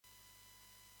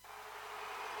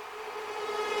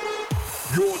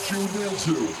You're tuned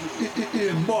into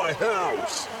In My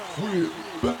House with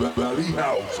Valley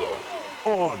Hauser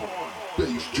on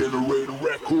Bass Generator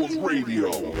Records Radio.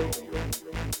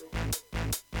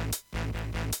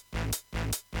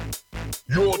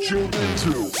 You're tuned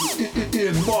into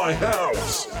In My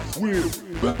House with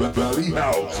Valley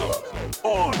Hauser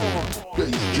on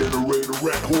Bass Generator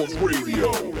Records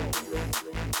Radio.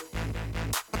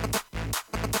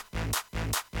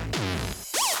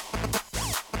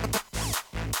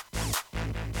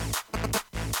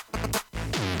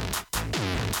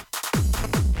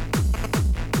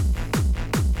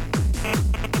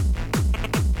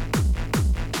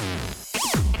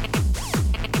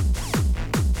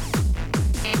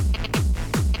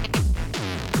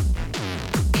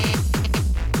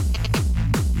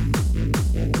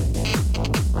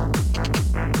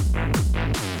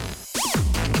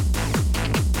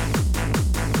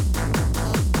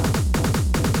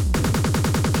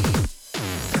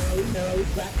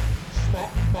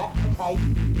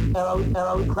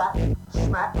 Arrow crack,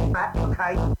 smack, smack,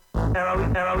 okay.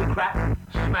 Arrow crack,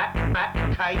 smack, smack,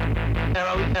 okay.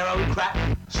 Arrow crack,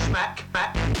 smack,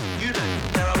 smack. You know,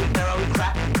 arrow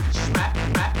crack, smack,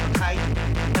 smack, okay.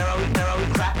 Arrow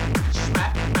crack,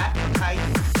 smack, smack, okay.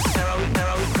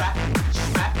 Arrow crack,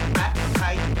 smack, smack,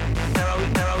 okay. Arrow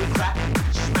crack,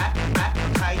 smack, smack,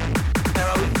 okay.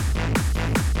 Arrow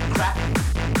crack,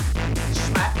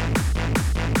 smack,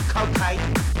 okay.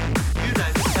 You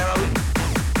know,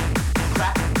 arrow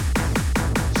crack,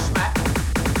 smack,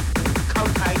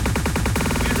 cocaine.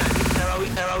 You know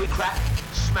this arrowy crack,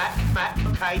 smack, smack,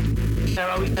 okay.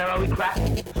 Arrowy crack,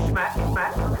 smack,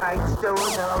 smack, okay. Still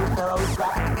an arrowy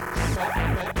crack, smack,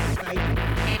 smack, okay.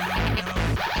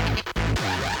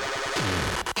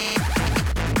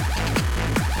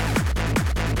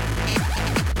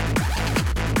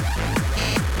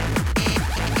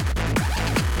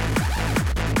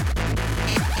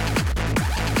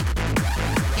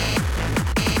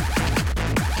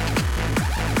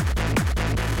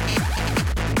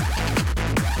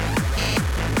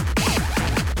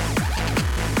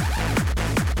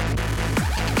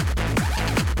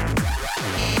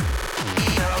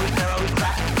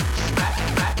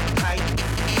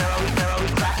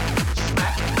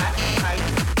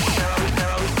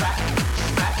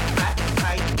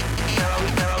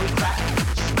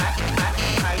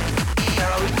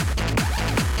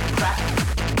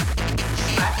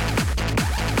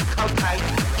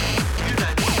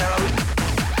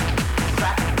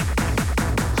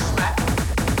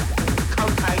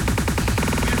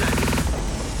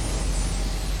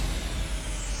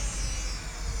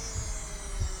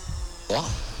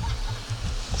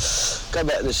 Go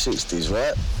back to the 60s,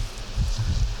 right?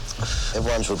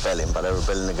 Everyone's rebelling, but they're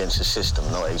rebelling against the system,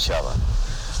 not each other.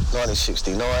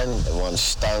 1969, everyone's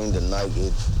stoned and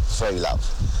naked, free love.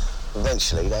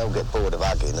 Eventually, they all get bored of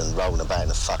hugging and rolling about in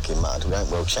the fucking mud. We ain't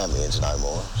world champions no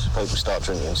more. So people start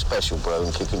drinking special brew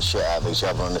and kicking shit out of each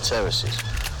other on the terraces.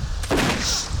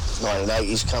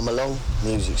 1980s come along,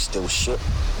 music's still shit.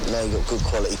 Now you got good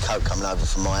quality coke coming over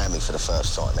from Miami for the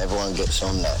first time. Everyone gets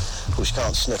on that. Of course, you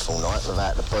can't sniff all night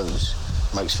without the booze.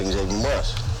 Makes things even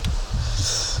worse.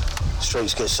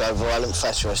 Streets get so violent,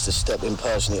 Thatcher has to step in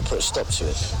personally and put a stop to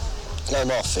it. No,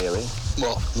 my theory.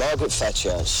 What? Margaret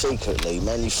Thatcher secretly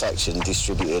manufactured and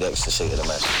distributed ecstasy to the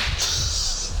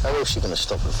masses. How else are you going to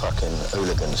stop the fucking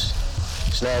hooligans?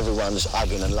 So now everyone's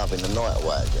hugging and loving the night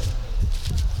away again.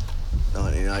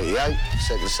 1988,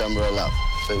 second summer of love.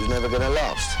 But it was never going to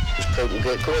last, because people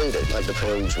get greedy, make the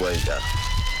pills weaker.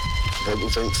 People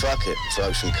think, fuck it,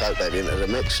 throw some coke back into the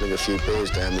mix, sling a few beers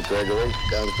down with Gregory,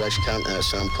 go and splash cunt out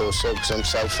some poor sod, because I'm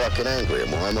so fucking angry.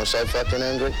 And why am I so fucking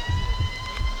angry?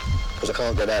 Because I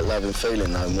can't get that loving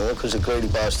feeling no more, because the greedy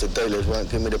bastard dealers won't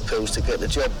give me the pills to get the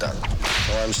job done.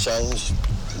 Times change,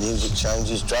 music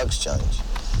changes, drugs change.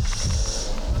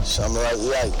 Summer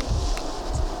 88.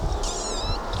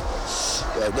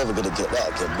 Yeah, I'm never going to get that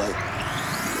again, mate.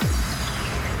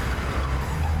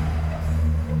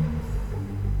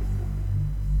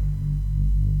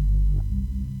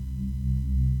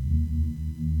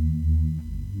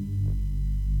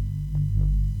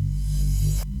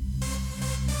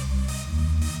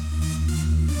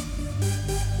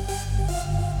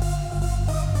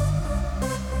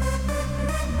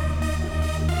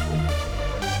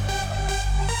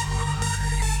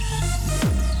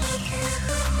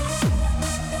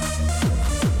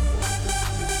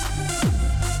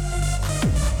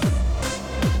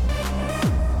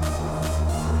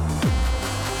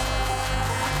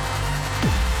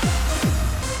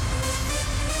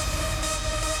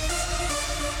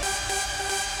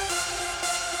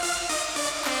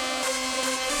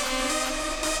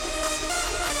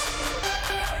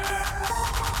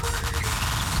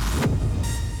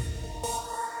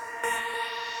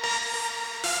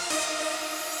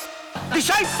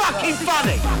 This ain't fucking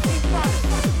funny.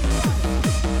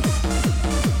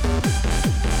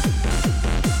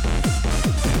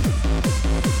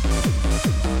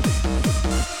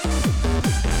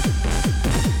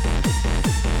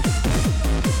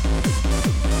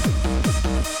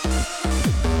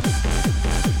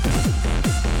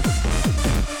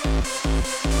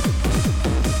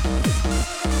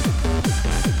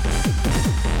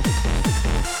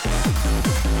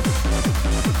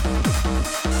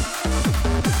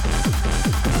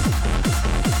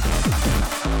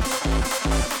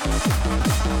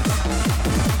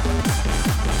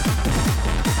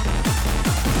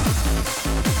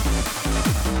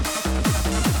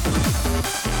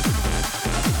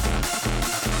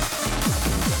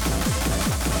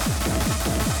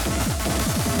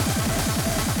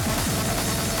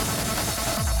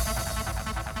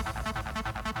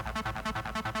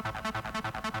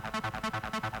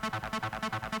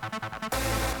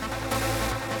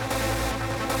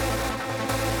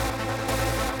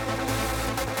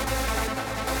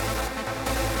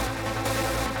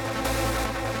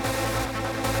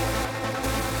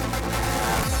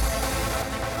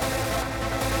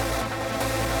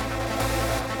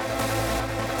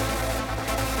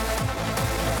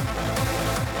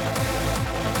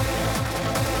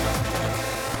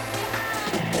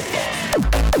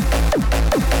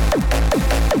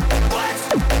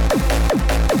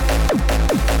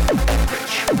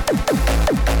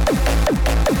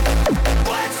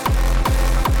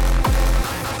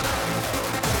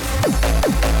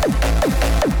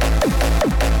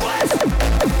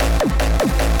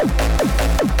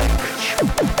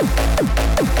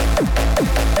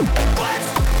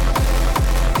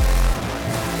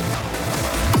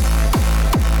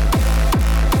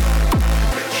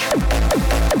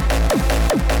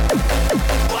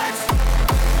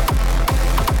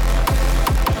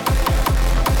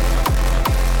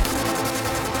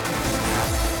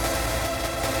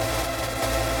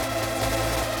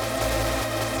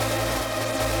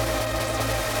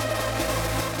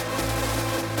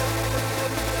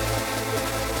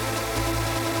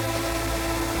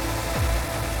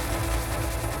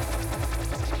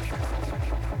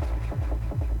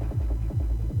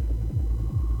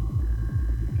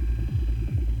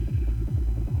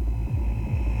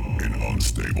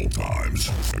 unstable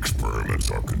times, experiments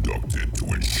are conducted to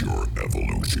ensure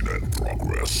evolution and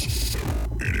progress.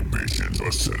 Inhibitions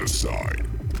are set aside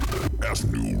as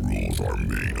new rules are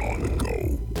made on the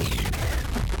go.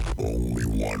 Only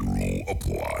one rule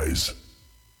applies.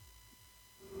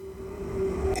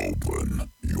 Open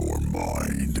your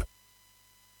mind.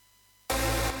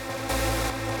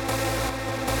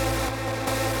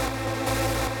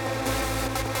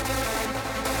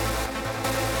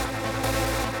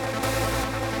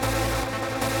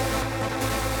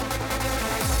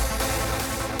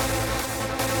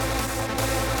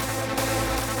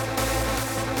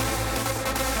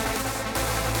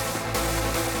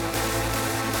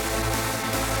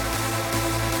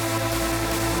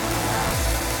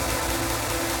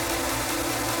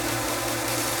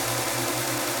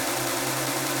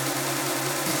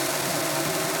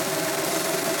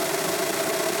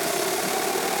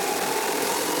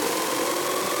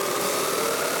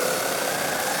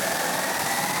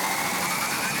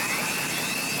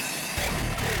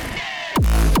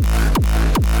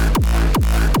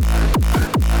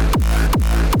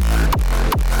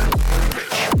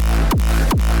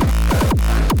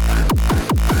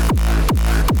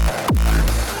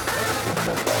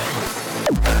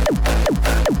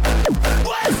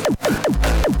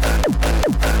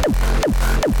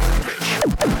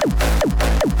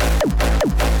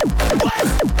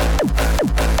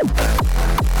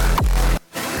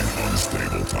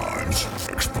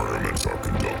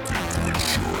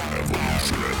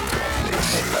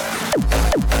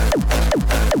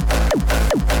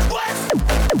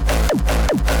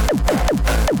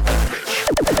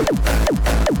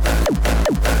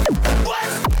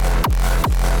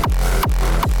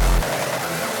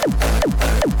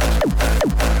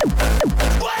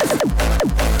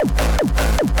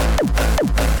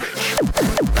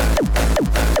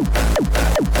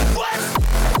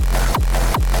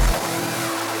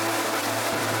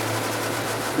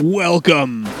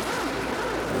 Welcome,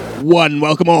 one,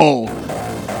 welcome all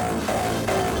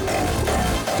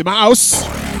to my house.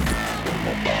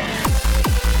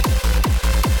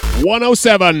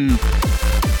 107.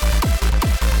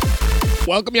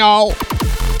 Welcome, y'all.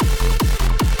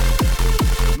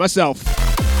 Myself,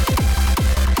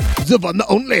 the one, the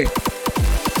only,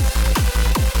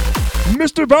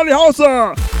 Mr.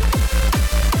 Ballyhauser.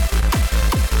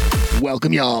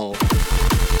 Welcome, y'all.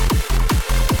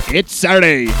 It's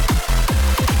Saturday,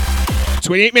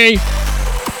 28 May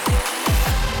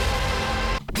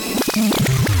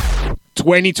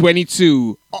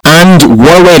 2022. And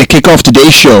what a way to kick off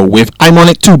today's show with I'm On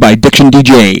It Too by Diction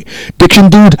DJ. Diction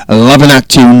dude, loving that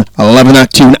tune,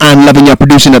 and loving your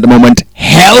producing at the moment.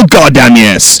 Hell goddamn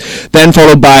yes. Then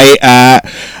followed by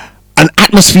an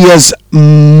Atmospheres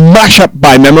mashup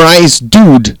by Memorize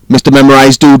Dude. Mr.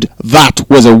 Memorize Dude, that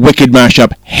was a wicked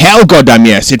mashup. Hell goddamn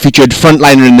yes. It featured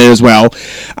Frontliner in there as well.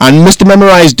 And Mr.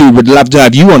 Memorize Dude would love to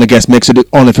have you on a guest mix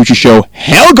on a future show.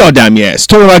 Hell goddamn yes.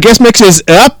 Talking about guest mixes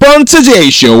up on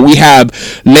today's show, we have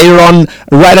later on,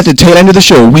 right at the tail end of the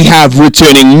show, we have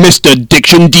returning Mr.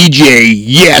 Diction DJ.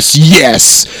 Yes,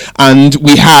 yes. And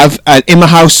we have an In My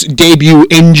House debut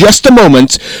in just a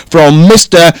moment from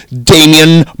Mr.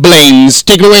 Damien Blanes.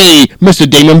 Take it away, Mr.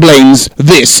 Damien Blanes.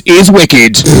 This is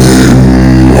Wicked.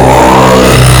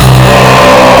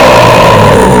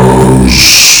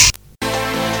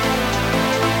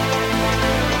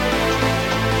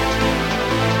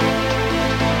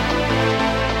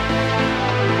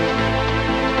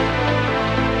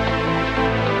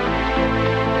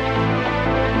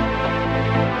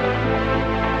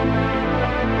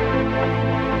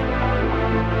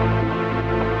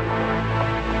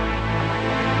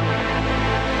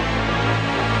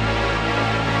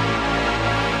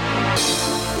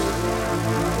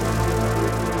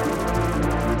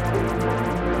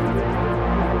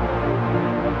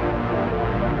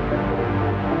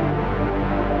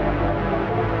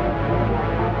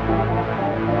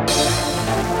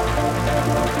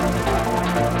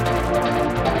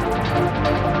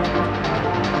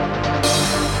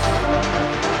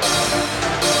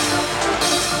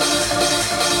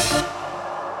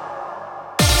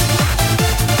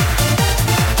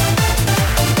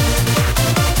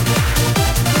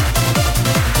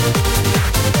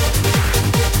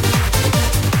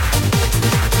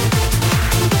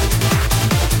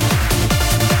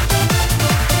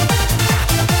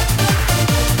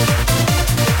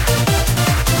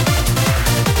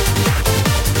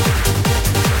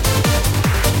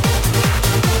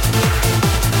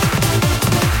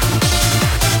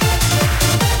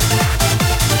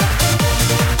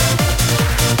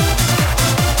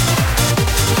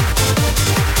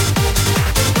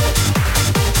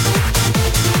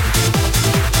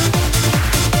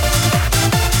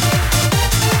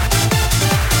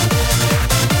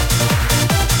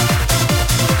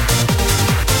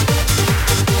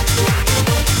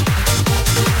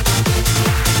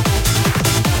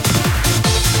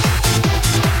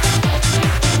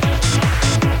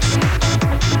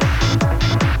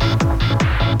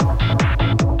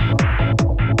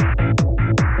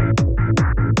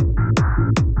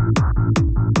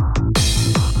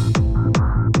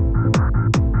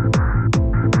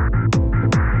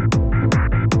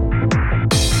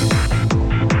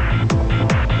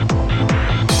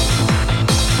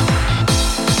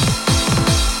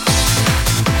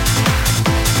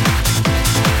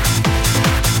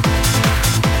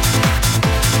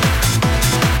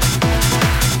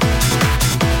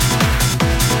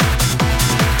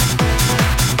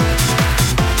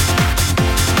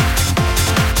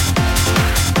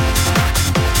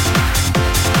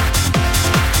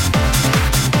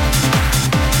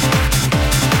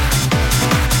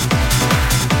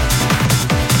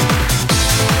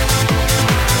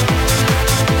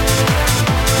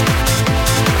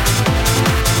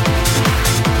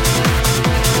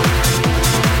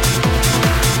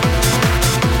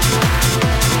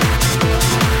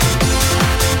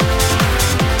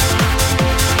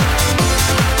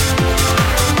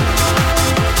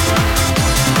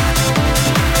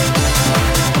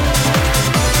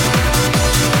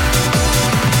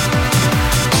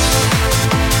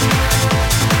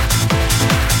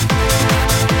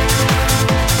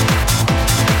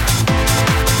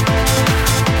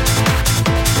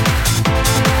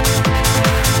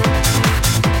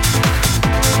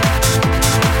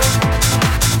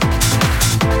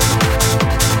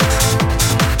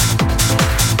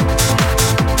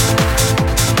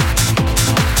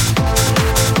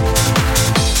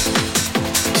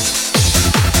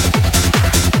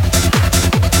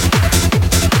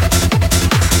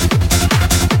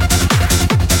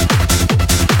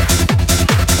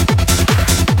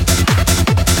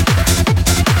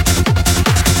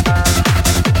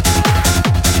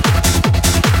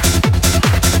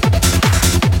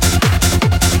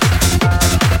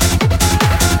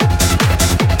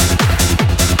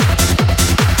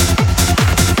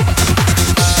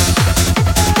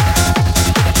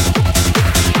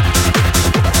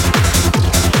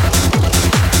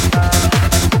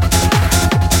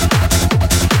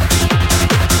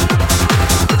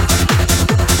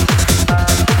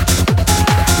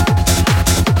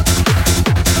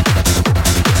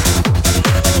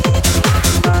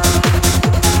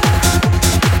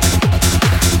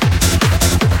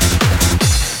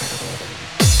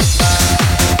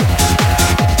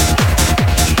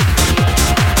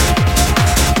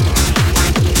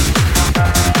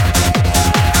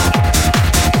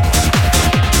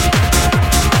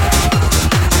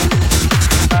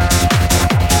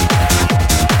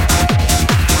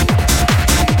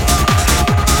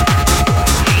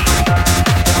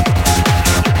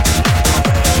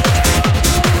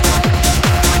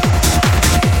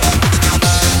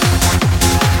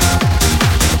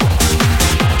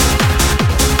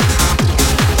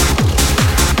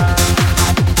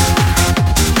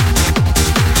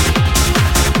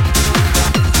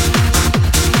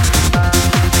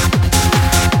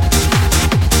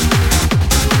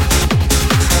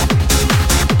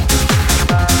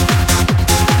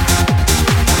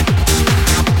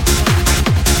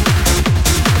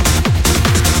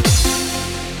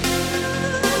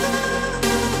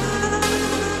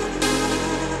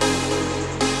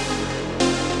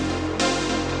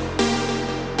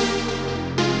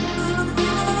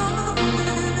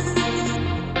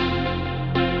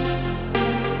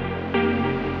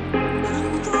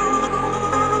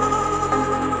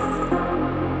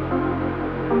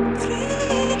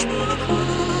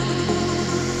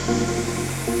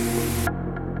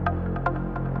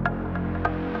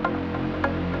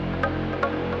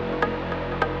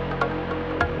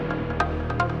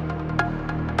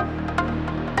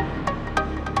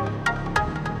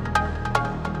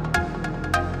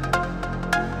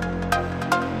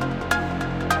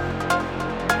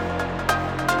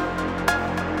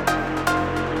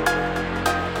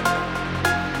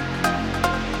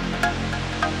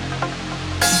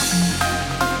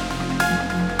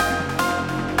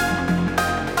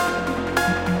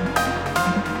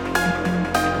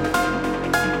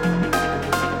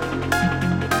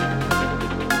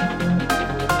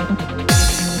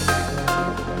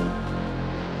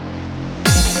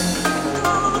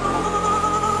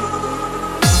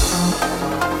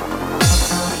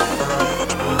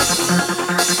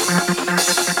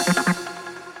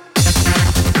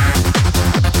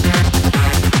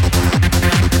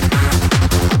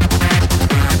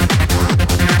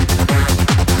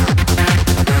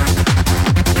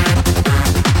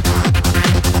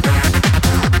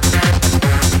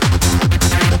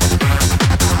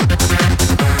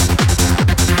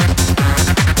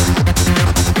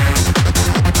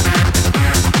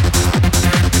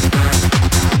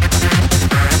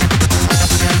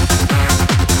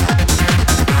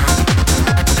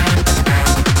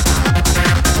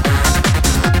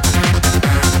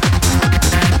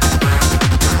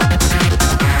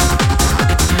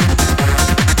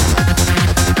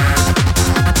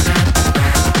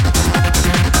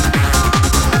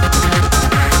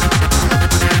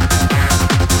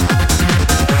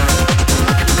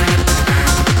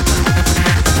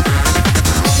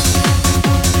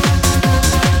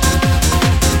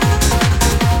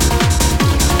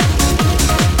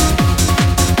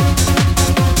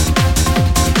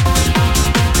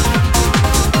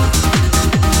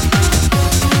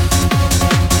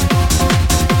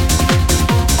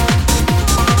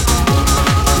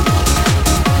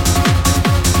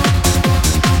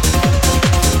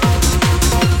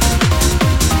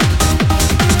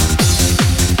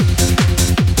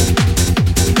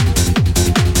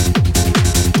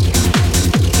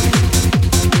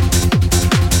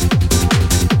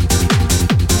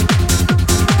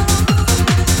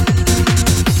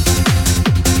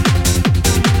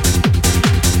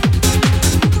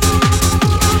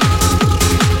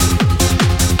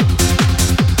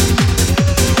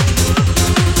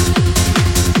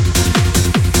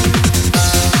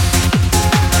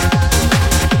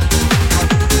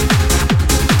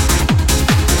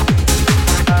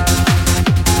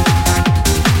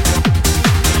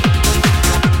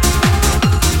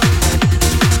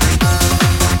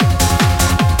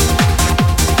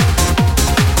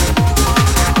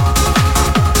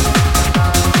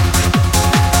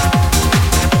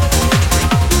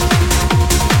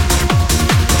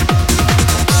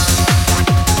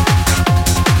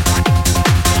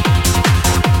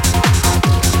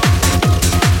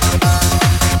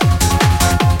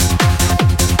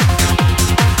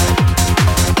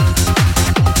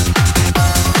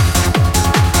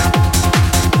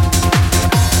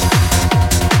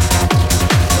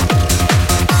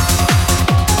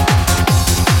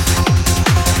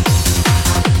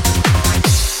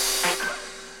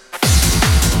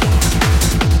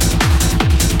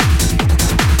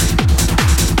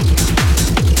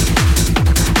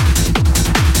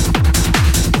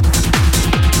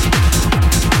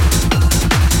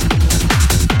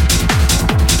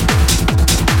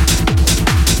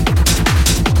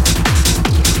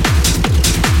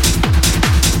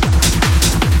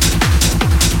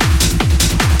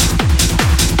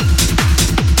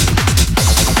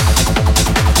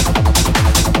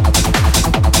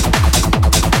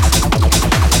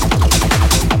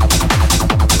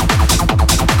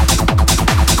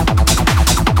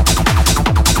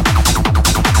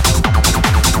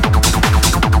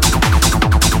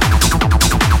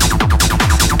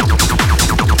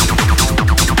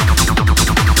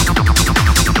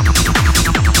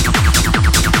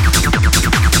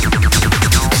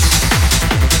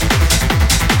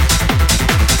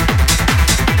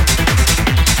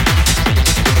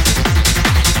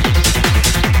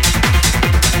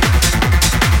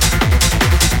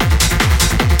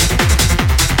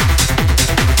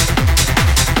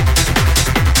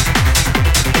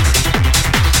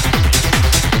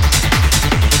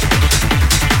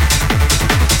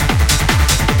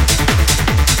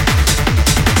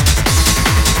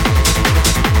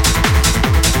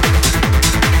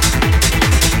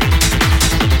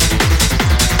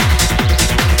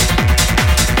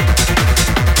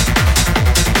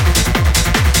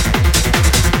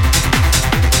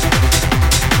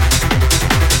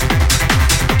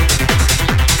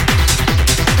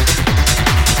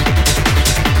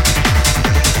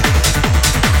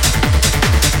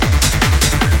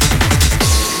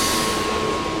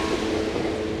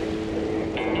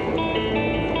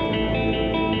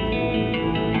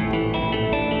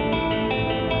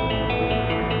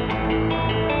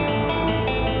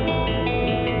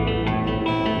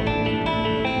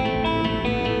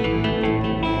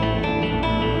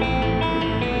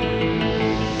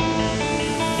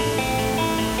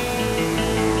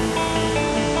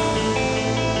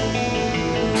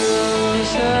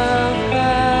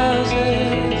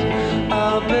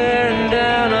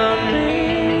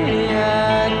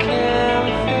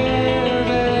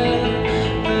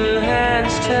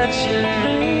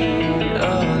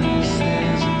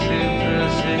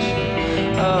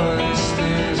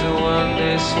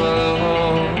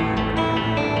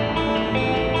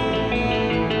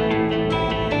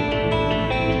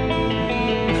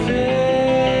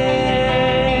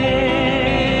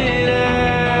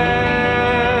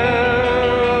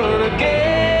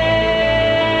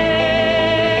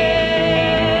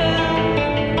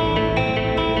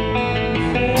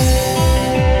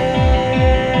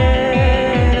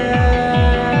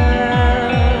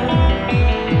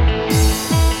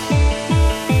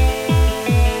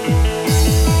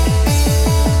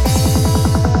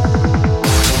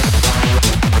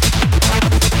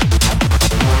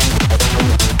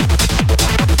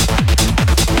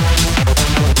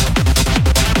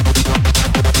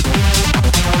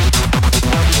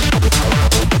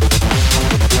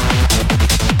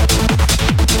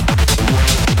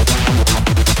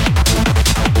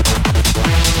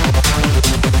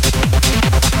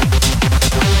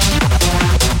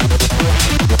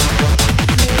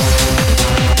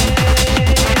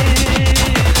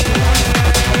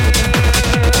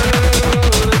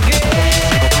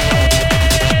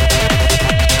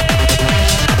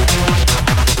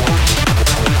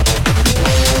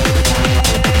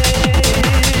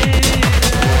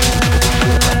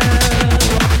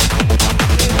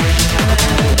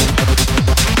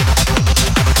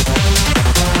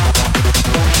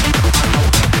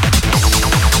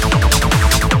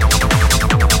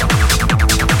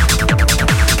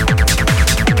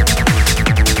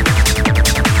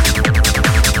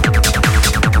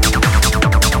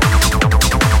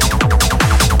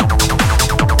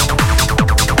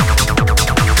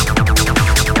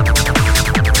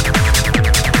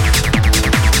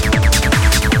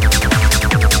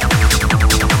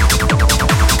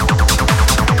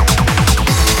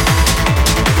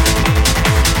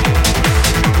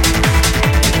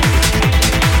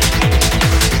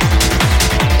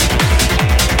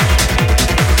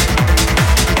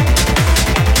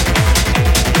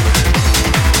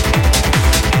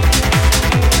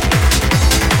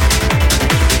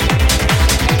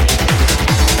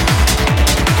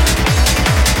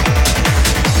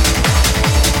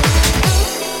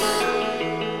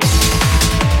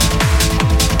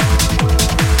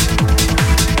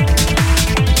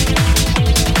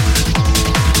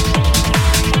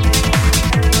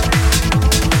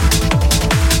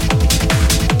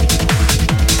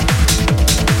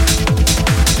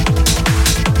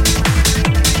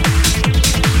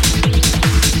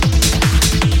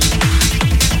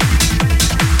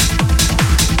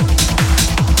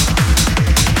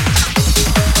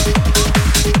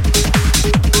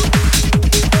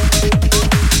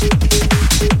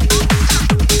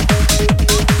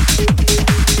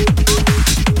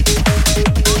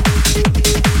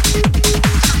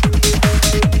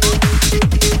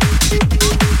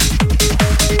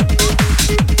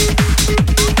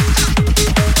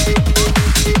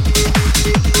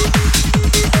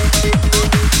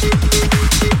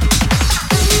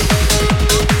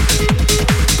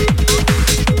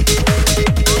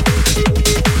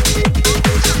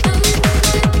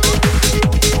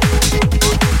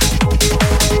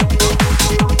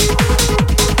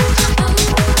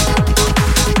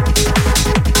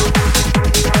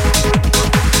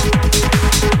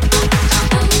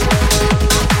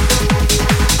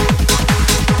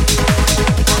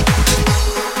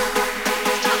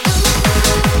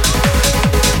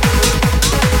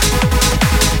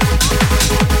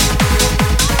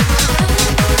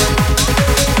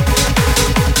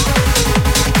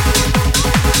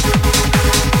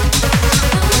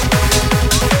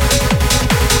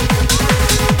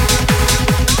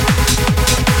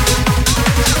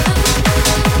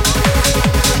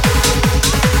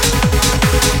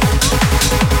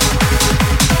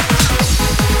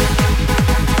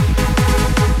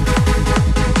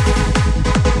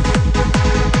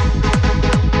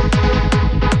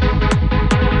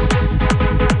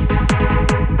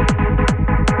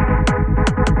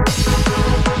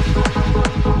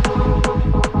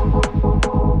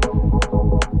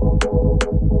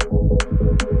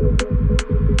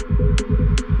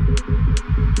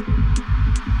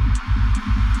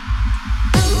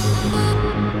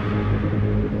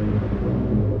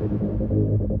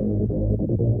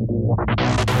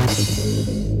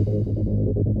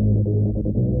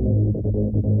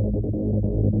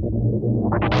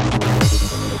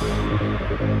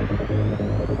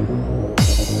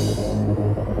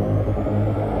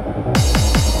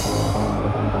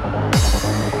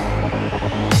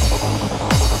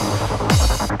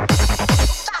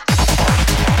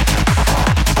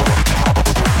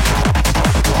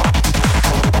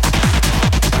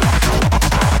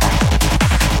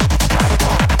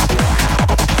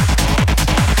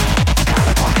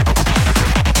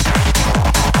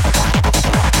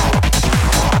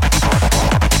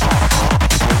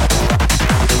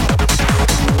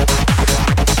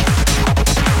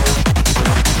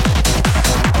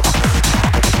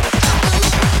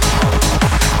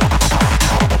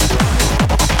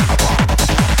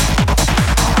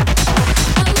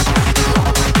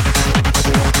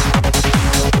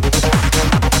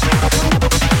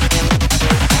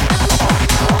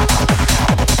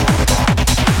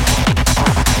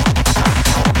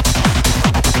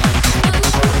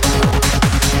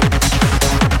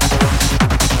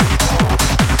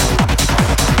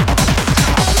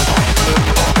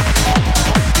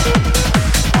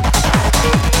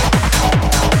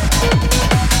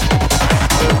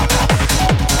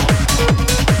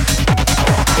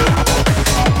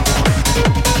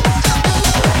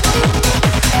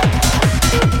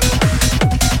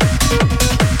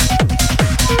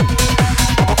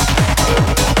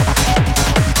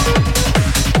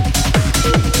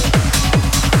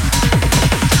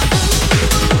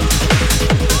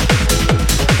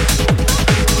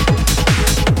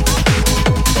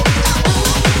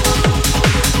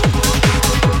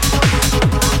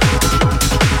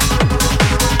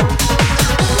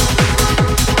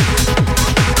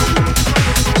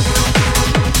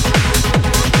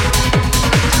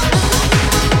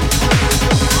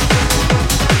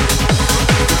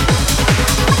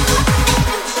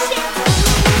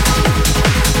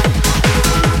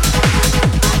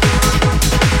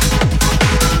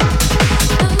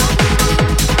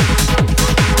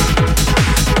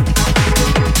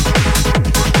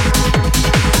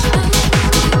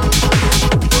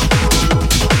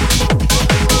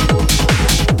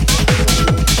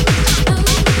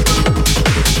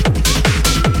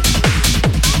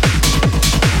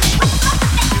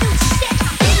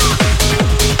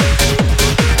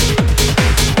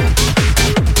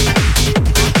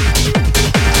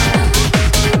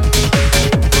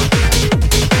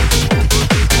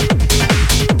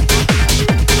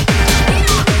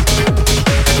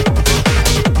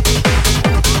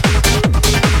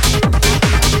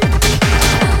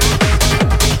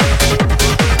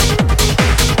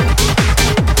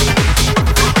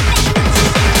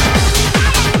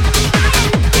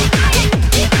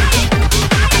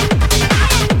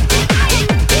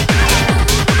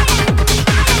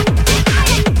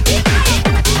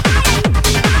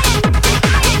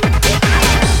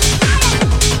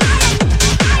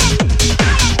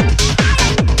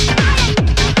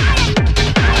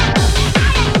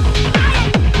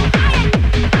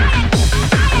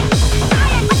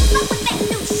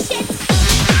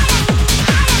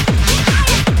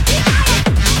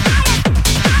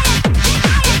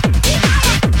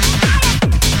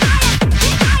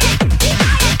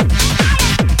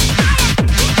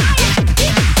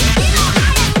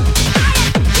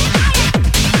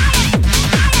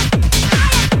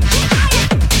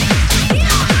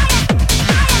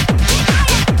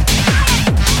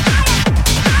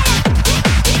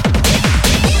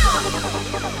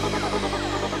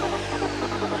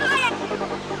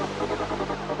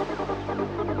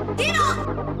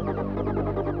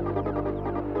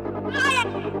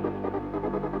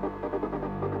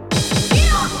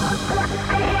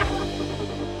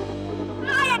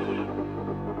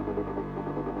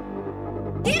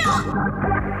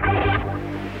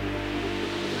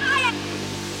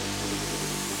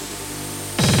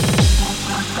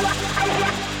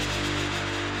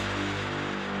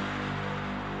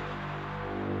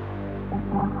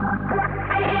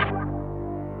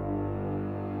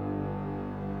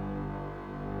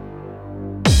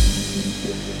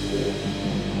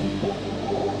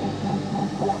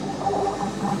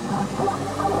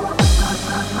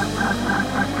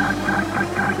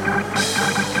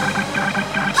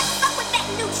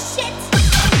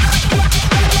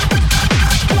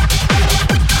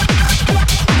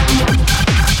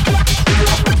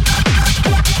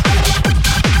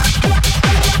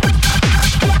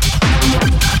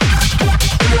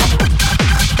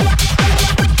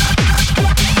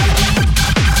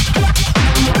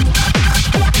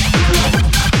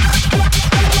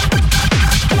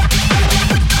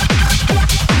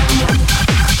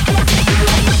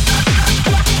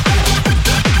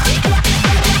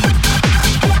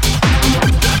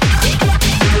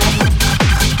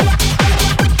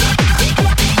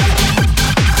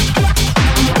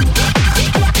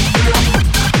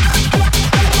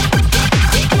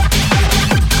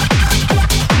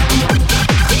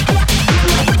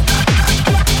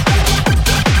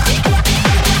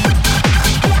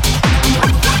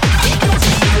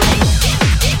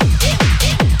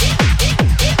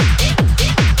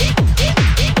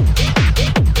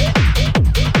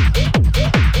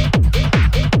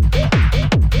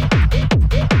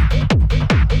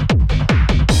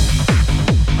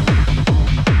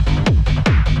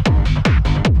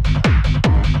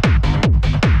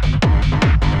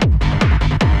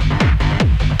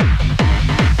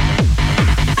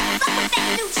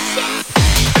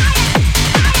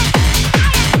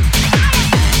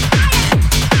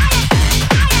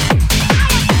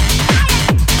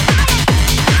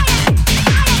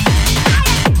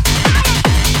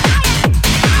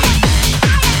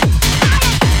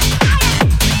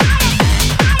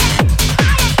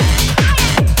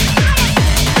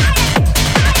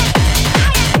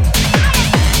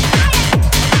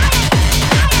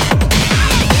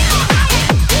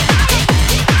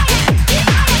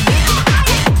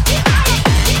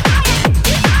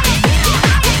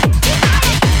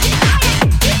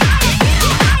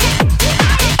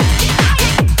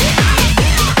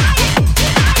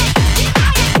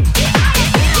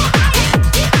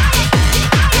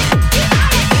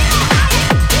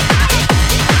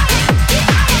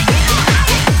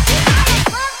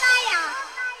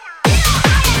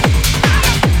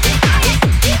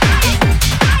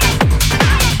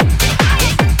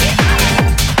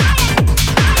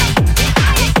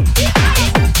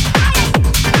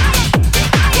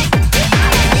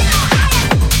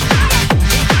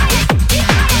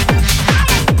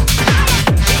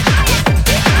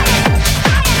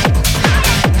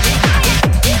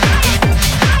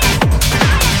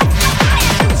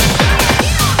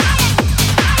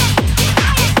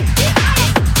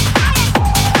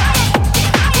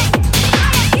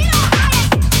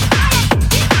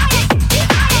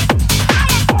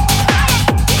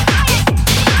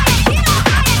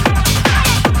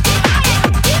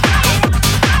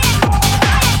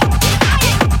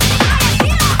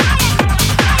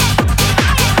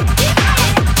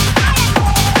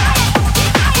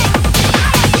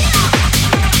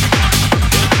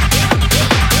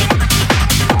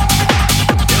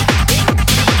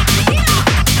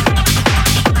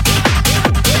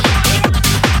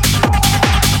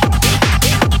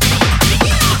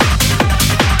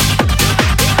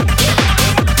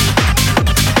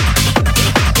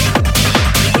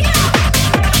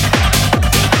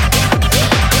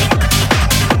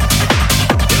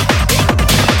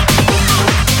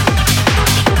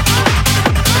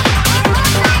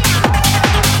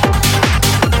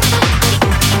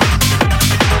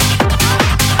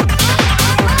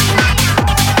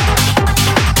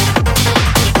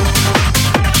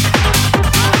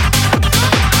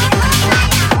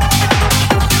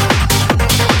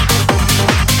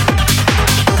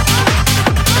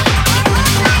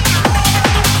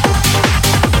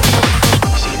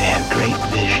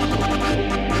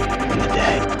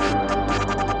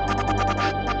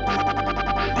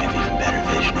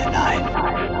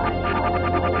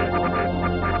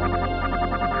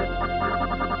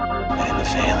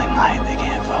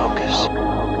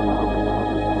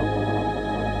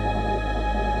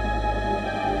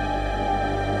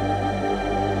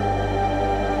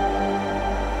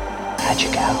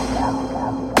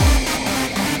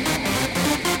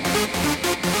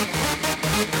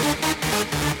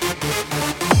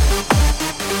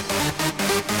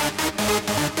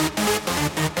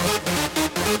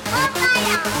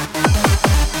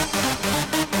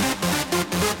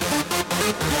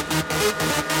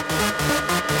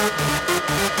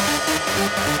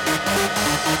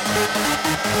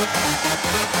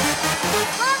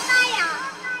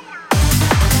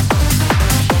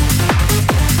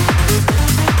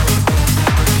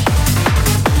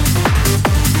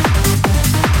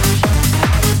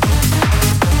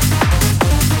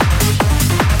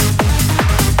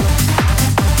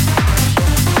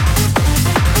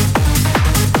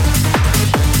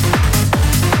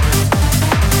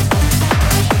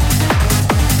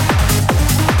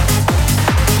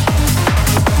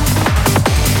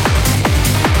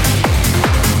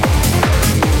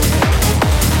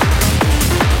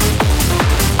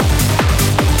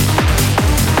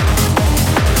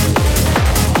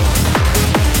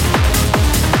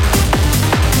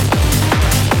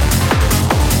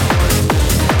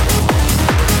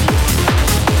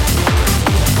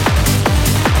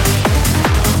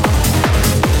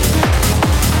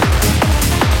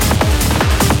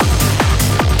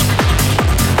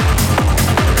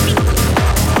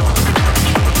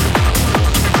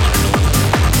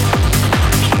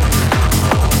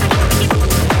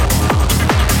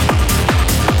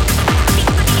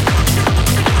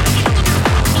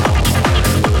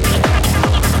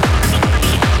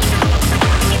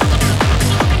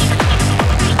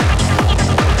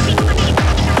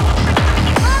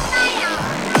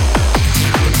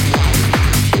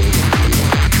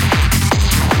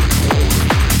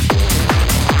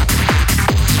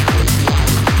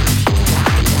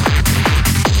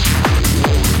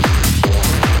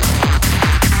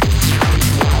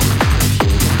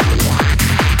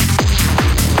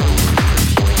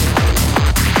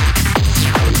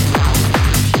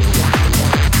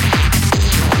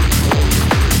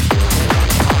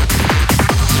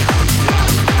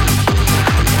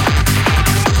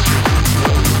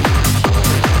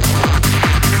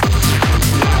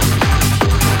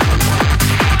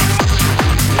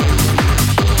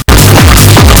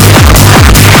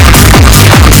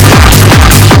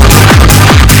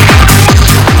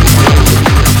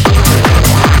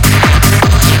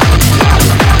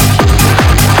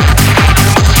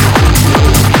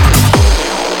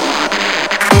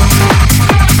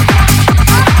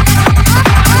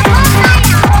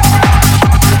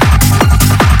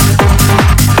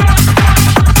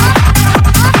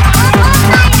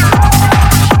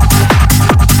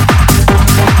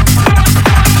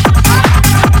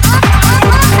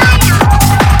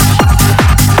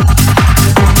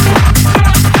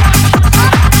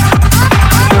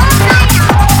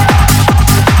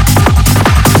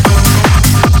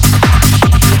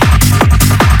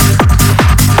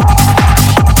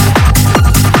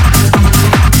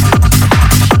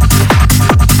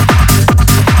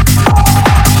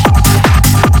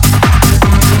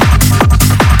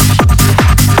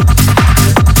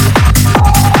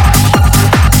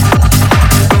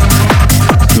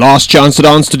 Last chance to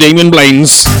dance to Damien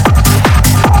Blanes.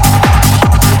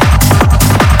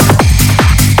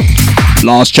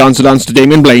 Last chance to dance to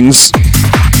Damien Blanes.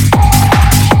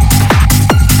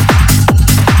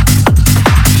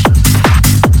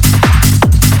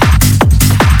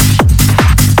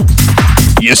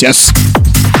 Yes, yes.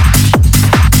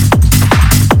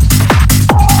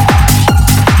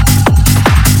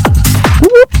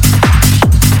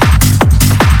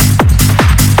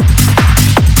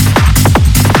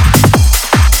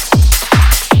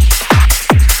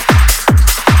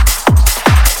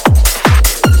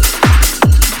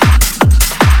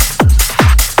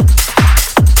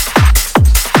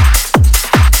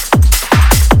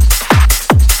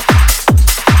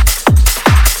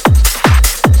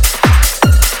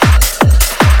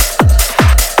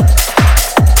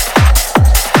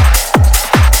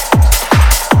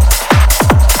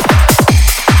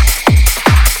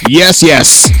 Yes,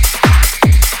 yes.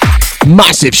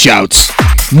 Massive shouts.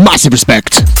 Massive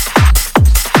respect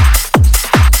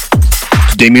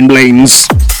to Damien Blanes.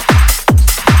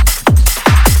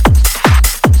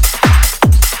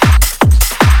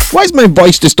 Why is my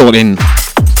voice distorting?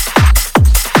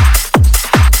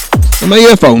 In my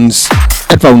earphones?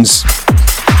 Headphones?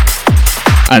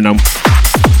 I don't know.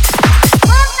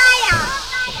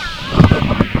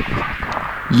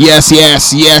 Yes,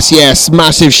 yes, yes, yes.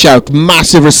 Massive shout,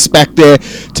 massive respect there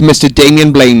to Mr.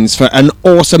 Damien Blanes for an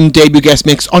awesome debut guest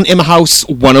mix on Imma House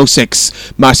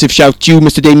 106. Massive shout to you,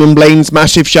 Mr. Damien Blanes.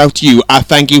 Massive shout to you. I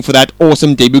thank you for that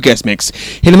awesome debut guest mix.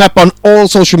 Hit him up on all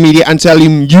social media and tell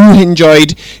him you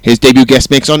enjoyed his debut guest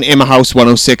mix on Imma House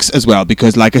 106 as well,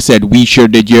 because like I said, we sure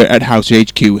did here at House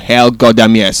HQ. Hell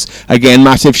goddamn yes. Again,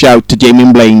 massive shout to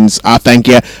Damien Blanes. I thank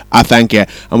you,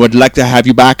 and would like to have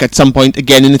you back at some point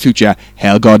again in the future.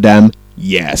 Hell goddamn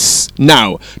yes.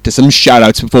 Now, to some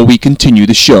shout-outs before we continue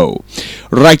the show.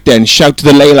 Right then, shout to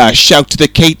the Layla, shout to the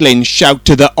Caitlin, shout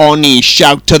to the Oni,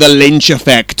 shout to the Lynch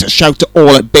Effect, shout to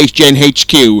all at Base Gen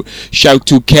HQ, shout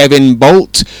to Kevin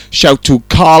Bolt, shout to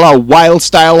Carla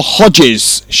Wildstyle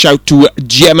Hodges, shout to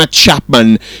Gemma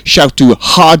Chapman, shout to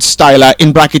Hardstyler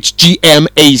in brackets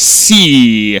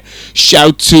GMAC,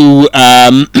 shout to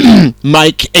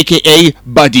Mike aka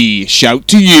Buddy, shout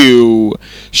to you,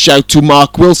 shout to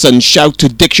Mark Wilson, shout to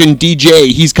Diction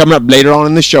DJ, he's coming up later on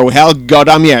in the show. Hell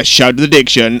goddamn yeah, shout to the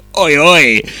Diction, oi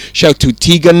oi, shout to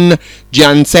Tegan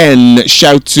Jansen,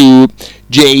 shout to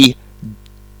J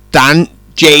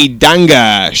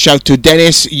Danga, shout to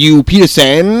Dennis U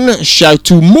Peterson, shout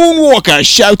to Moonwalker,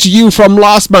 shout to you from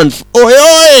last month, oi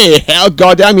oi, hell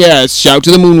goddamn yes, shout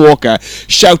to the Moonwalker,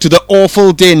 shout to the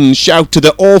Awful Din, shout to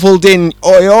the Awful Din,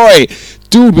 oi oi,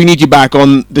 dude, we need you back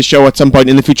on the show at some point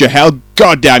in the future. Hell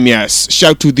goddamn yes.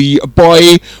 Shout to the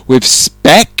boy with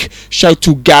spec. Shout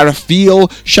to Gareth Veal.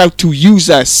 Shout to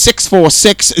user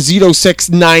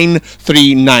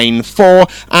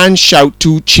 646069394. And shout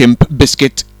to Chimp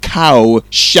Biscuit Cow.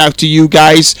 Shout to you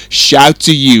guys. Shout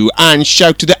to you. And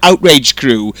shout to the Outrage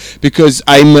crew, because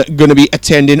I'm going to be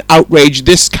attending Outrage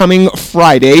this coming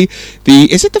Friday.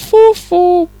 Is it the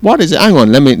 4? What is it? Hang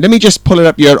on. Let me just pull it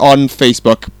up here on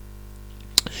Facebook.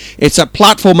 It's at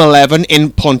Platform 11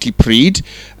 in Pontypridd.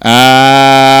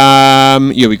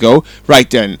 Here we go. Right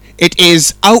then. It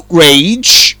is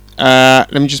Outrage.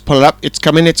 Let me just pull it up. It's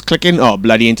coming. It's clicking. Oh,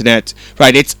 bloody internet.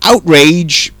 Right. It's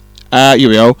Outrage. Here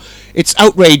we go. It's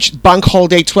Outrage Bank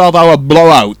Holiday 12-hour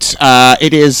blowout.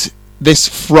 It is this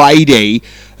Friday,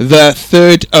 the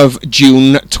 3rd of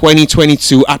June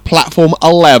 2022 at Platform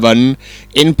 11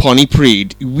 in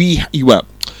Pontypridd.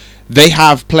 They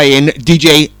have playing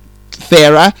DJ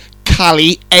Thera,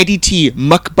 Cali, Eddie T,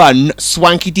 McBun,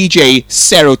 Swanky DJ,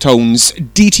 Serotones,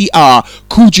 DTR,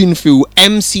 Kujinfu,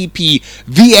 MCP,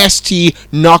 VST,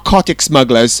 Narcotic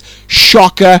Smugglers,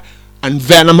 Shocker, and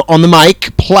Venom on the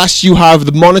mic. Plus you have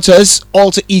the Monitors,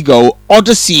 Alter Ego,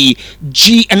 Odyssey,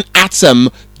 G and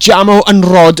Atom, Jamo and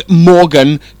Rod,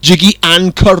 Morgan, Jiggy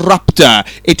and Corruptor.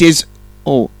 It is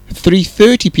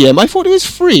 3:30 p.m. I thought it was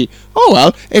free. Oh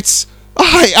well, it's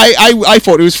I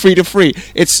thought it was free to free.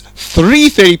 It's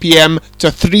 3:30 p.m. to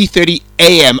 3:30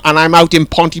 a.m. and I'm out in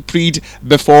Pontypridd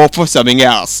before for something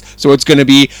else. So it's going to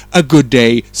be a good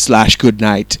day / good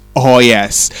night. Oh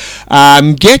yes.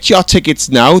 Get your tickets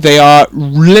now. They are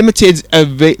limited.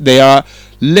 They are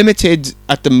limited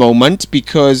at the moment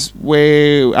because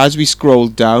as we scroll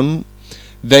down,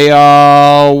 they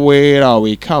are. Where are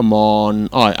we? Come on.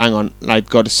 Alright, hang on. I've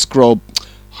got to scroll.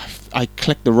 I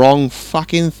clicked the wrong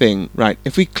fucking thing. Right,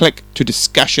 if we click to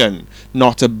discussion,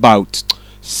 not about.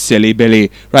 Silly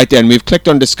Billy. Right then, we've clicked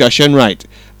on discussion. Right.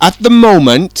 At the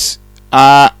moment,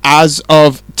 as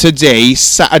of today,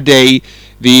 Saturday,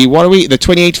 The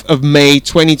 28th of May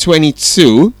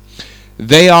 2022.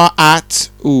 They are at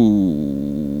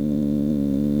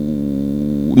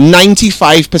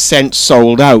 95%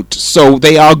 sold out. So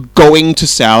they are going to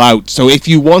sell out. So if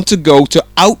you want to go to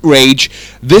Outrage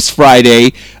this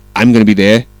Friday, I'm going to be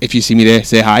there. If you see me there,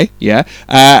 say hi. Yeah.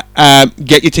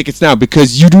 Get your tickets now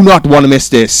because you do not want to miss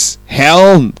this.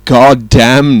 Hell,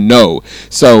 goddamn no.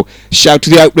 So shout to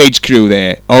the Outrage crew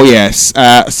there. Oh yes.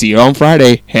 See you on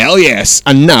Friday. Hell yes.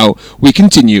 And now we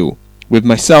continue with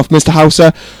myself, Mr.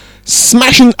 Hauser,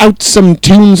 smashing out some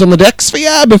tunes on the decks for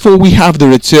ya before we have the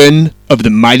return of the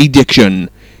mighty Diction.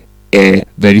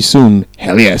 Very soon.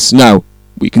 Hell yes. Now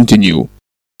we continue.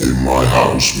 In my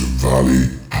house with Valley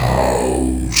Hauser.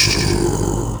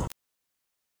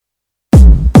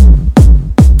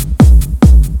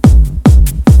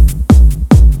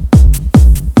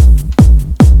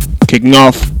 Kicking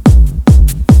off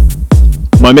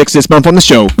my mix this month on the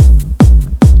show.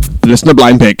 Listener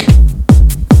blind pick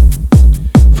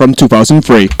from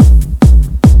 2003.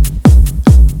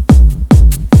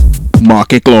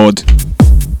 Market Lord.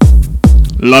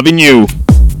 Loving You.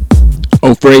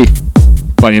 03.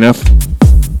 Funny enough.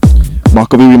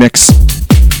 Marco V remix.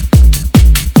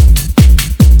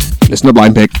 Listener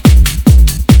blind pick.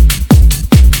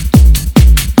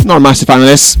 Not a massive fan of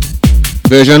this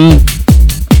version,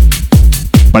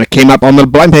 but it came up on the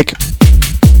blind pick,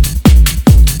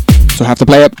 so I have to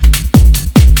play it.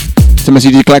 It's in my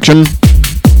CD collection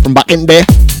from back in there.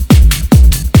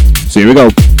 So here we go.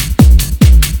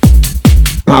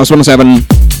 House 107.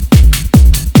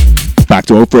 Back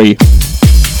to 03.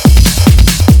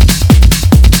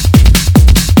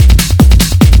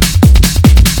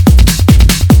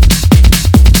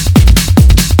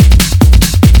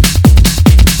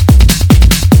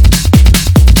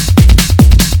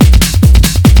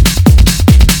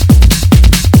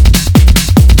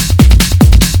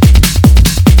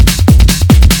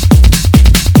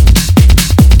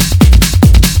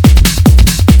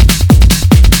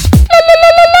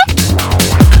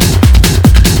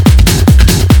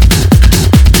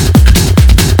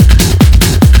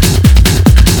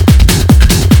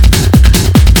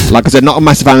 Like I said, not a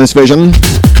massive fan of this version.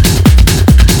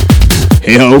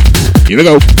 Hey ho, here we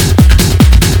go.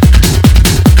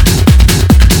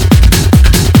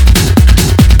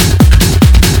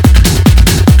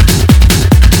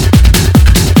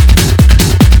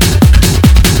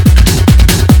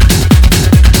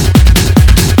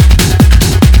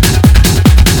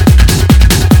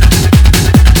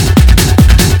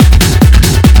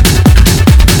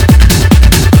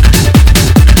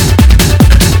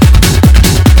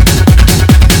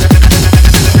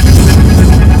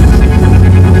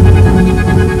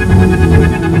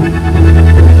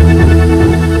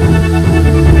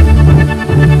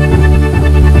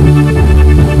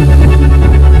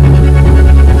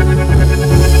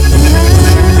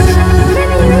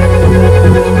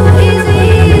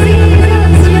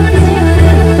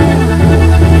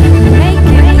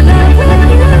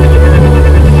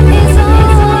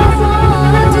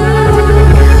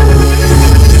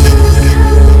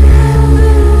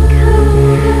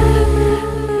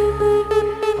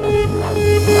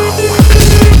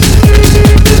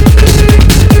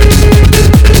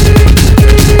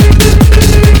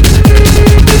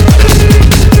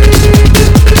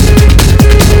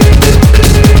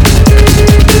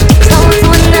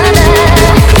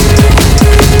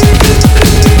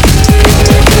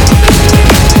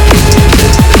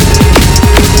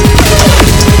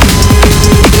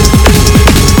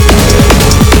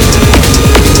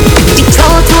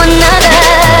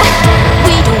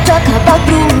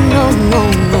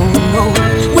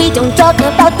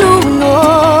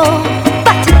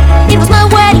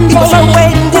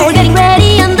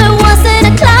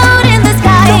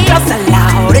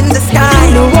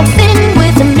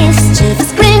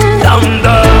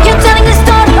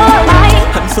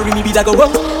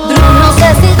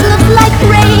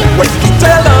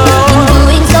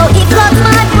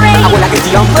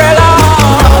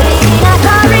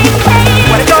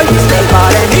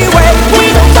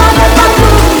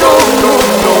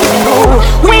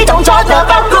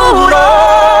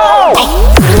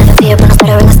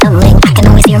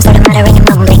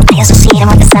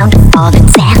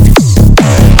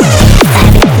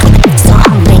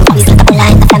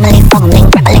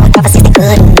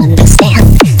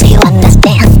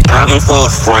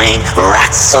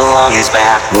 So long as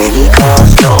back when he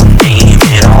calls your name,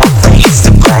 it all fades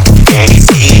to black. Can you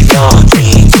see your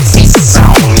dreams? It's the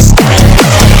sound we scream.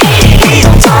 We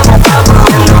don't talk about no.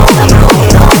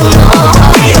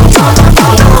 We don't talk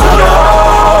about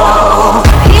no.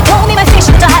 He told me my fish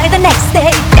would die the next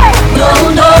day. No.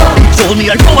 Told me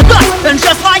I'd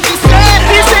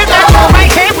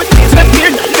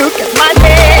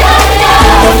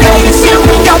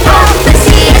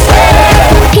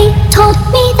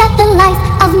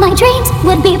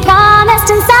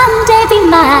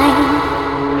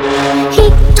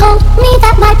me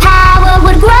that my power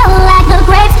would grow like the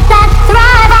grapes that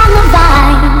thrive on the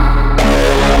vine.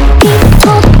 He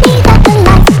told me that the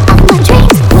life of my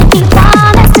dreams would be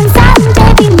promised and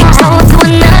someday be mine. Sold to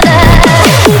another.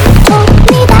 He told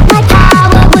me that my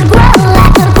power would grow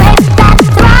like the grapes that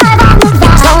thrive on the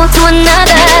vine. Sold to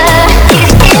another.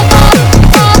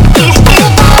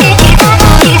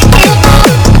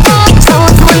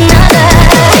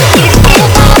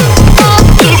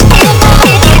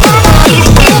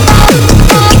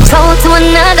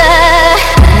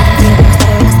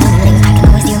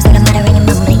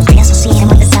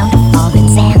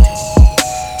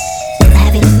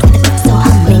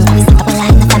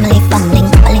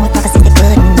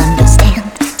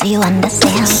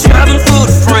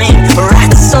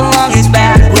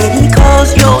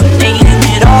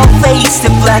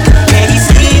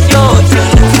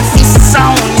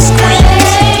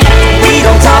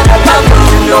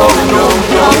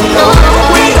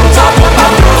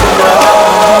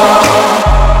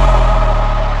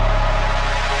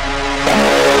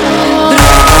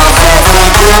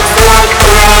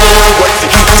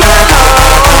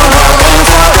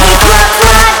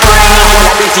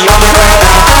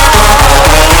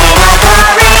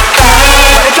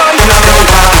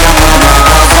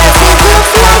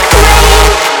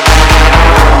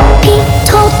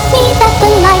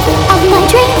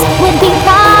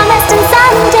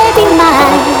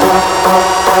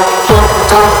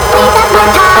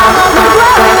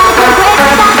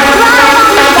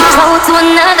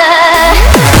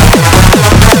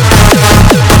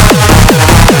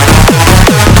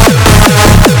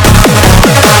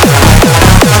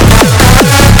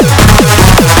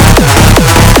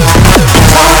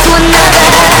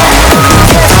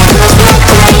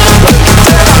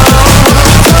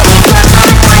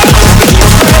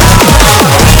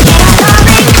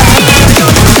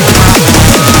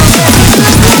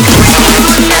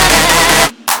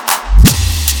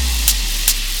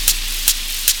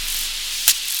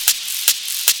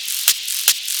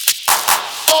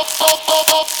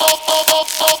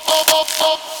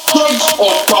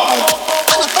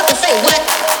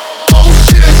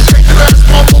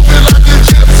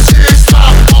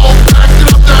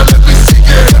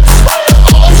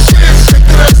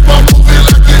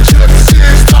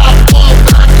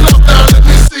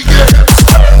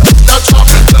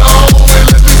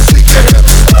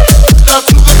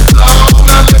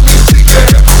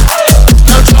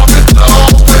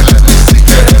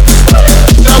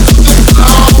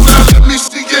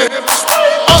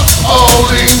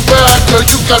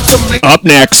 Up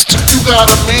next, You got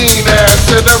a mean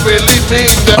ass, and I really mean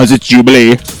that. as it's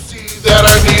Jubilee. That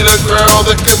I need a girl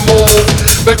that can move,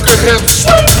 make her hips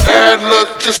and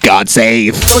look just. God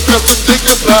save. Because to think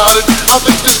about it, I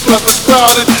think this club is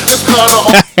crowded. It's kinda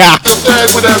hard to stay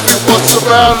with everyone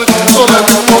surrounded. So let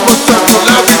me form a circle,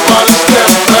 everybody step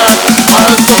back. I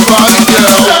heard somebody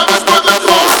yell. That's what the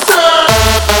chorus said.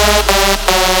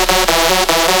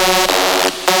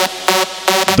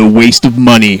 The waste of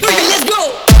money.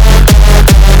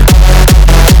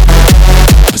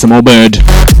 For some more bird.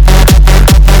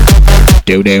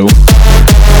 Dodo.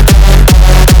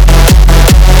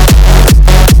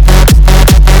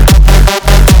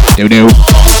 Dodo.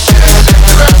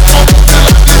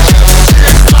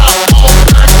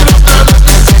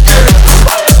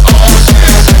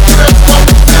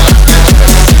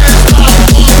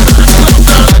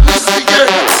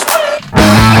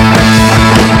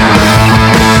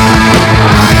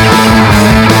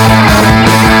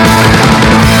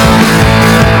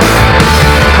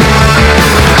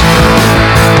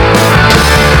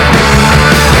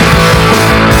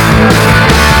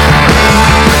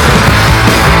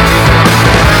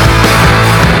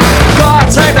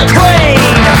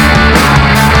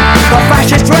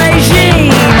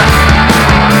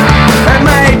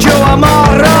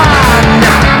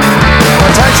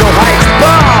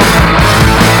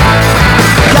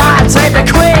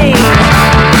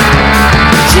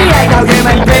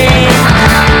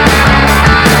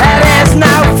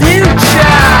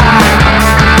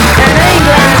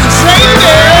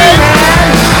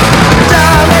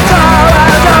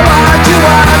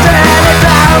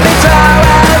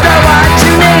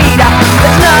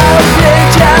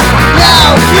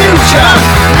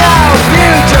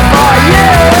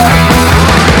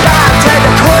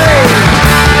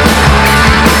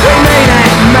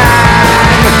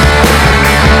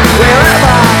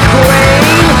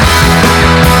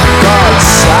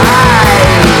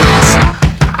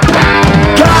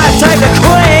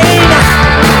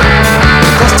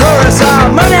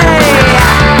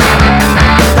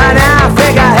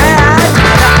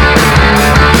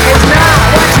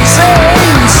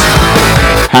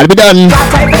 Gotta be done.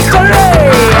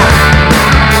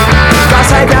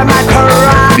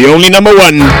 The only number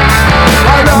one.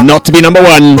 Not to be number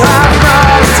one.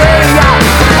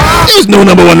 There's no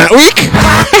number one that week.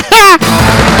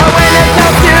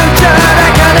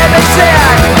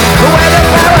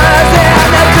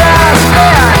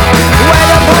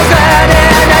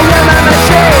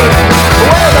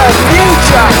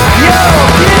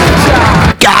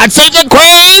 God save the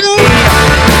Queen!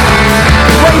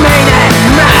 We mean it,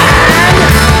 man!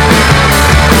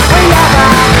 We love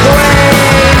our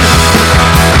Queen!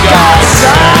 God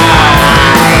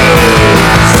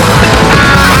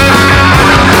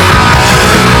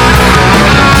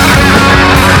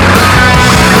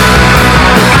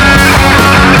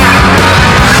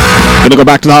Gonna go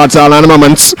back to the hard style in a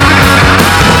moment.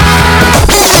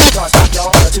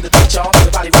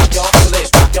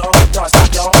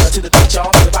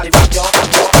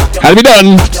 How to be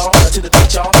done?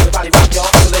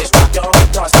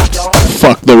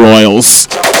 Fuck the Royals.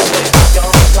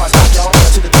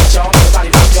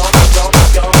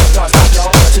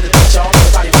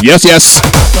 Yes, yes.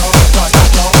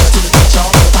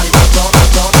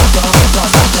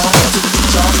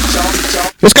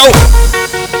 Let's go.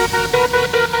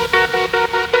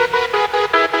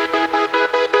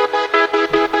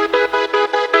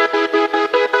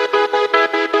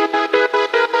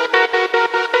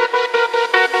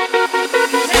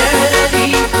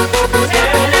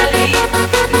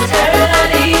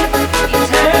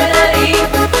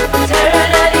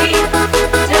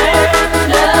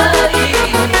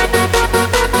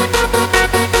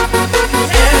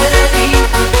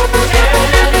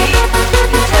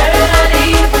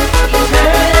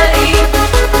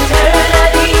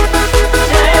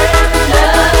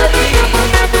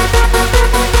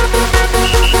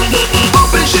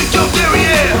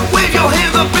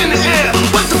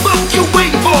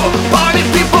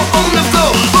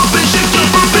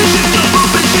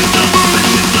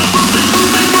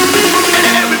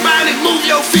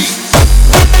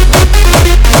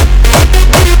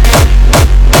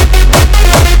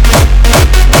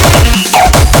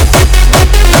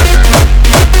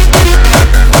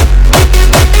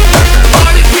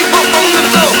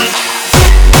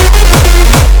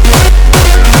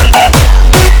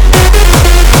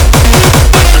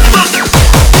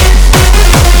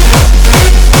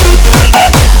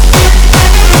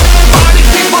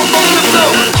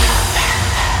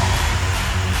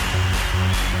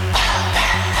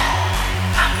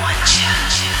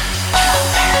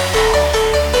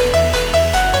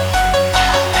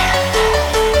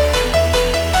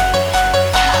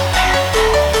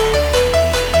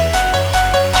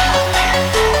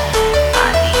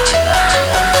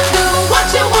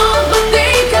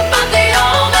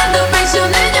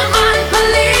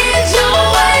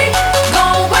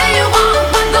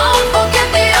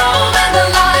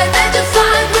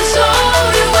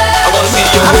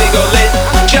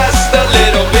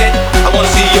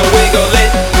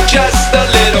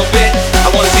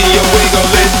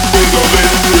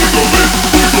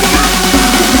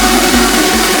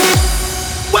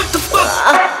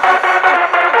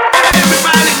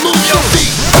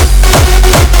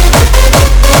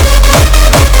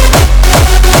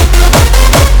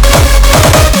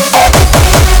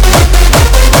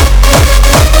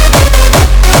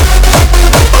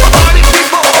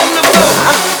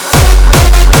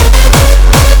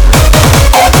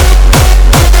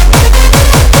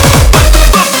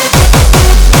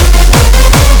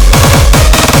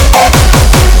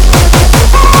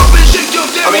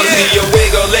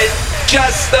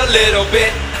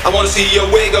 see you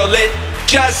wiggle it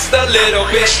just a little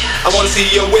bit. I wanna see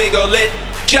you wiggle it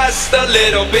just a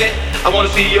little bit. I wanna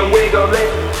see you wiggle it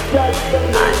just a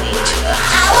little bit.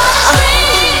 I wanna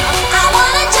scream, I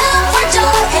wanna jump for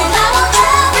joy, and I want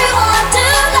everyone to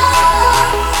know.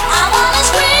 I wanna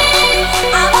scream,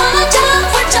 I wanna jump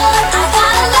for joy, I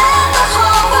gotta let the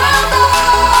whole world know.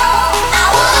 I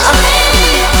wanna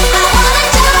scream, I wanna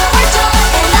jump for joy,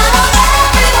 and I want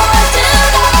everyone to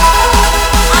know.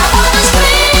 I wanna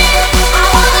scream, I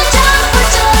wanna jump for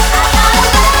joy, I gotta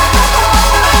let the whole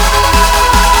world know.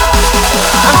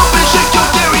 Up and shake your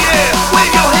derriere,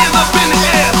 wave your hands up in the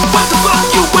air. What the fuck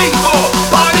you waiting for?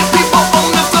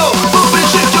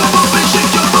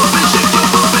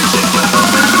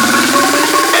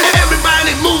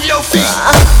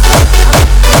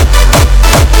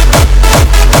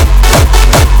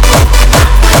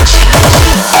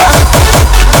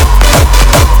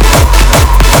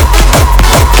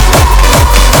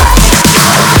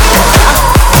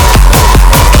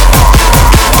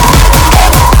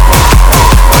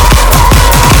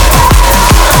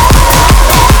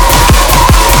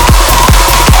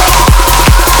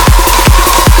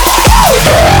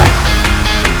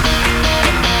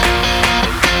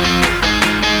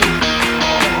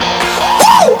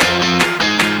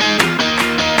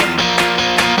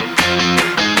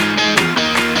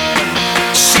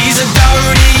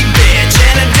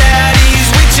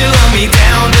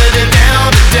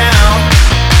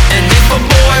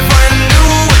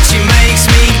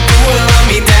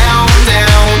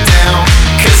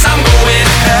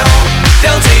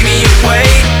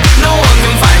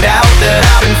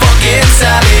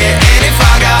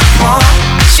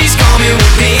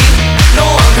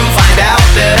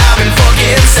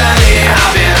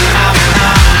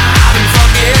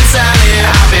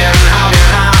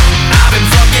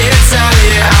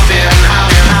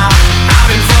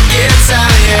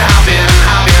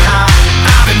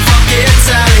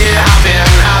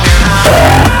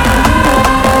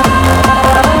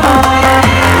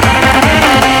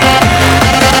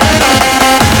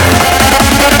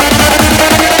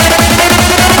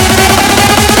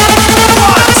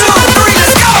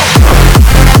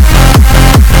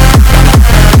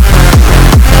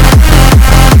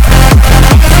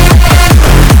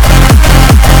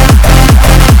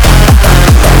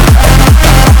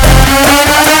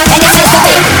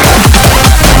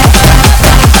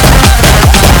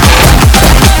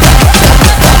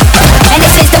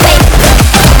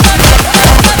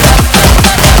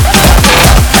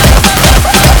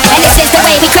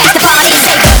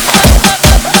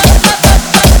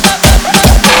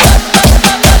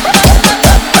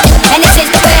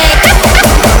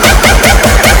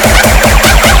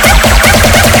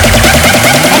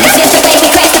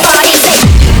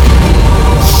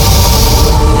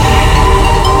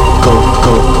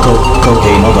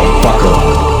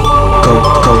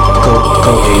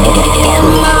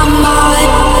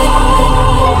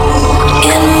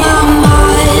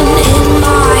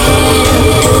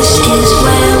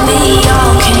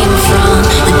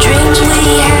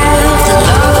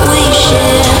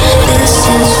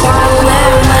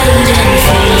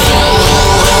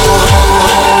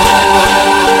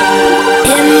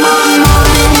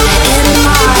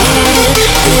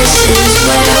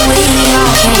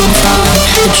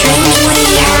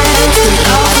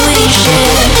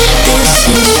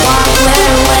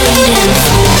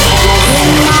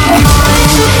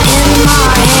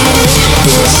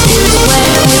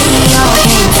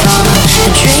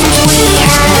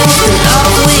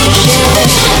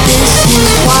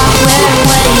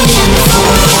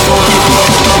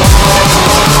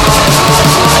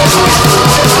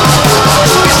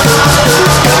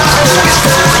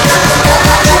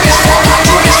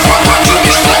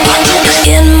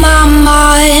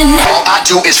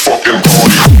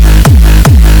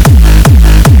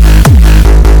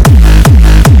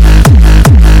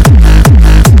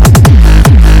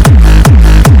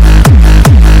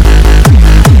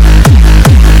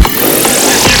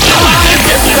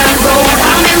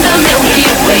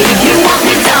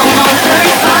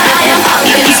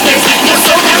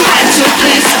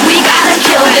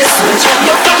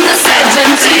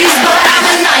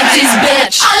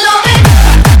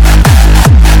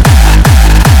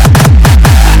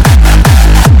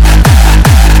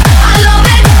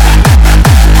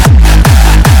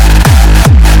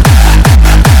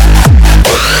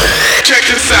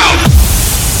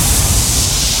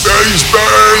 Bass!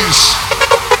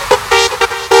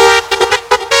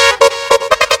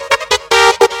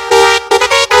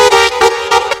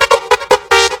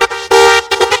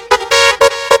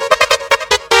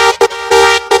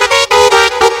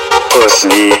 Push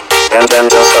me, and then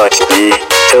just touch me,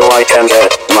 till I can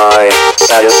get my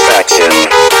satisfaction.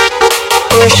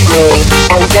 Push me,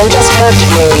 and then just touch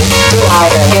me, till I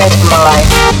can get my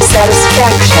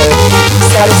satisfaction.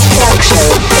 Satisfaction,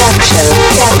 faction,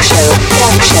 faction,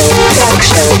 faction,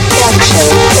 faction, faction,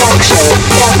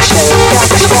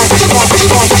 faction,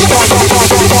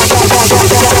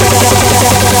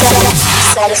 faction,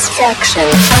 satisfaction.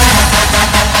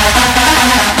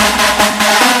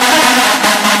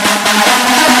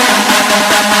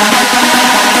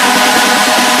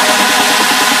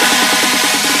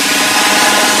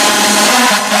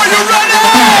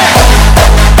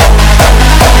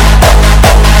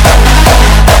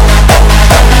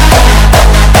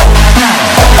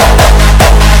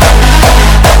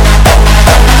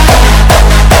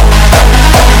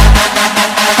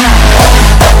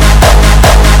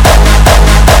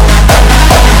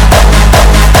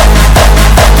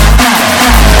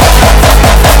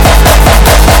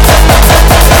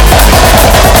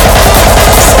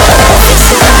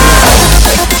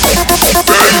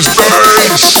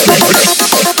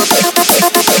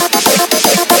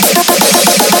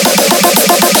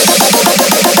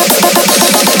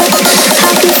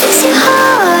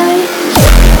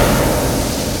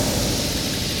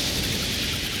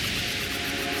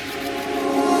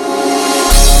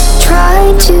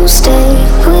 To stay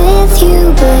with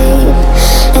you, babe,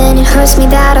 and it hurts me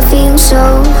that I feel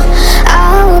so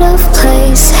out of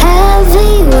place,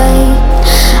 heavy weight.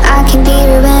 I can't be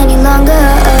here any longer.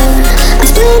 I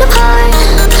split apart,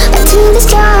 back to the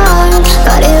start.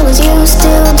 Thought it was you,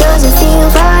 still doesn't feel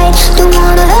right. Don't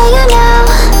wanna hurt you now.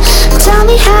 Tell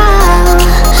me how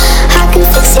I can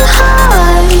fix your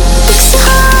heart. Fix your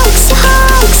heart, fix your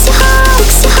heart, fix your heart,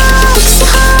 fix your heart, fix your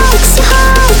heart, fix your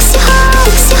heart, fix your heart,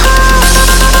 fix your heart.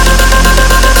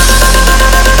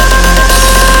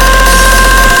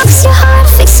 Fix your heart,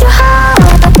 fix your heart.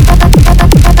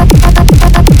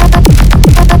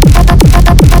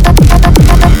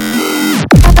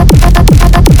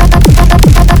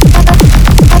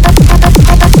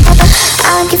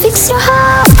 I can fix your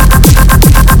heart.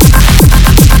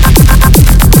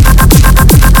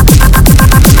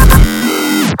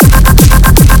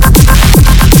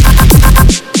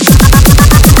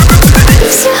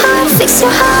 Fix your heart, fix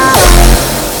your heart.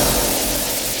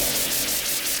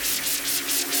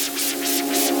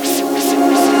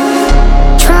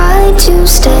 To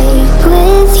stay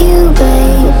with you,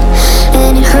 babe,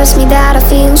 and it hurts me that I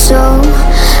feel so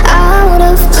out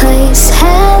of place,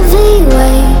 heavy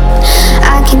weight.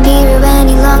 I can't be here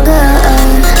any longer.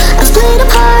 I split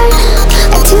apart,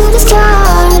 back to the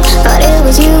start. But it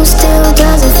was you, still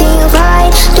doesn't feel right.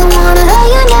 Don't wanna hurt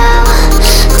you now.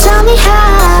 Tell me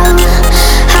how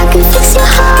I can fix your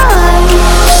heart.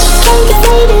 Can't get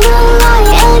faded online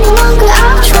any longer.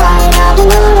 I've tried. I've been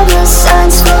all of the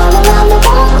signs falling on the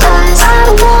wrong lines. I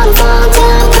don't wanna fall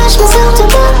down, push myself to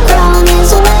the ground.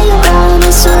 There's a way around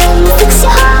it, so let me fix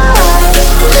your heart.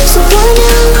 So will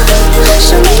you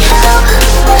show me how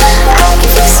I can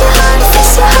fix your heart?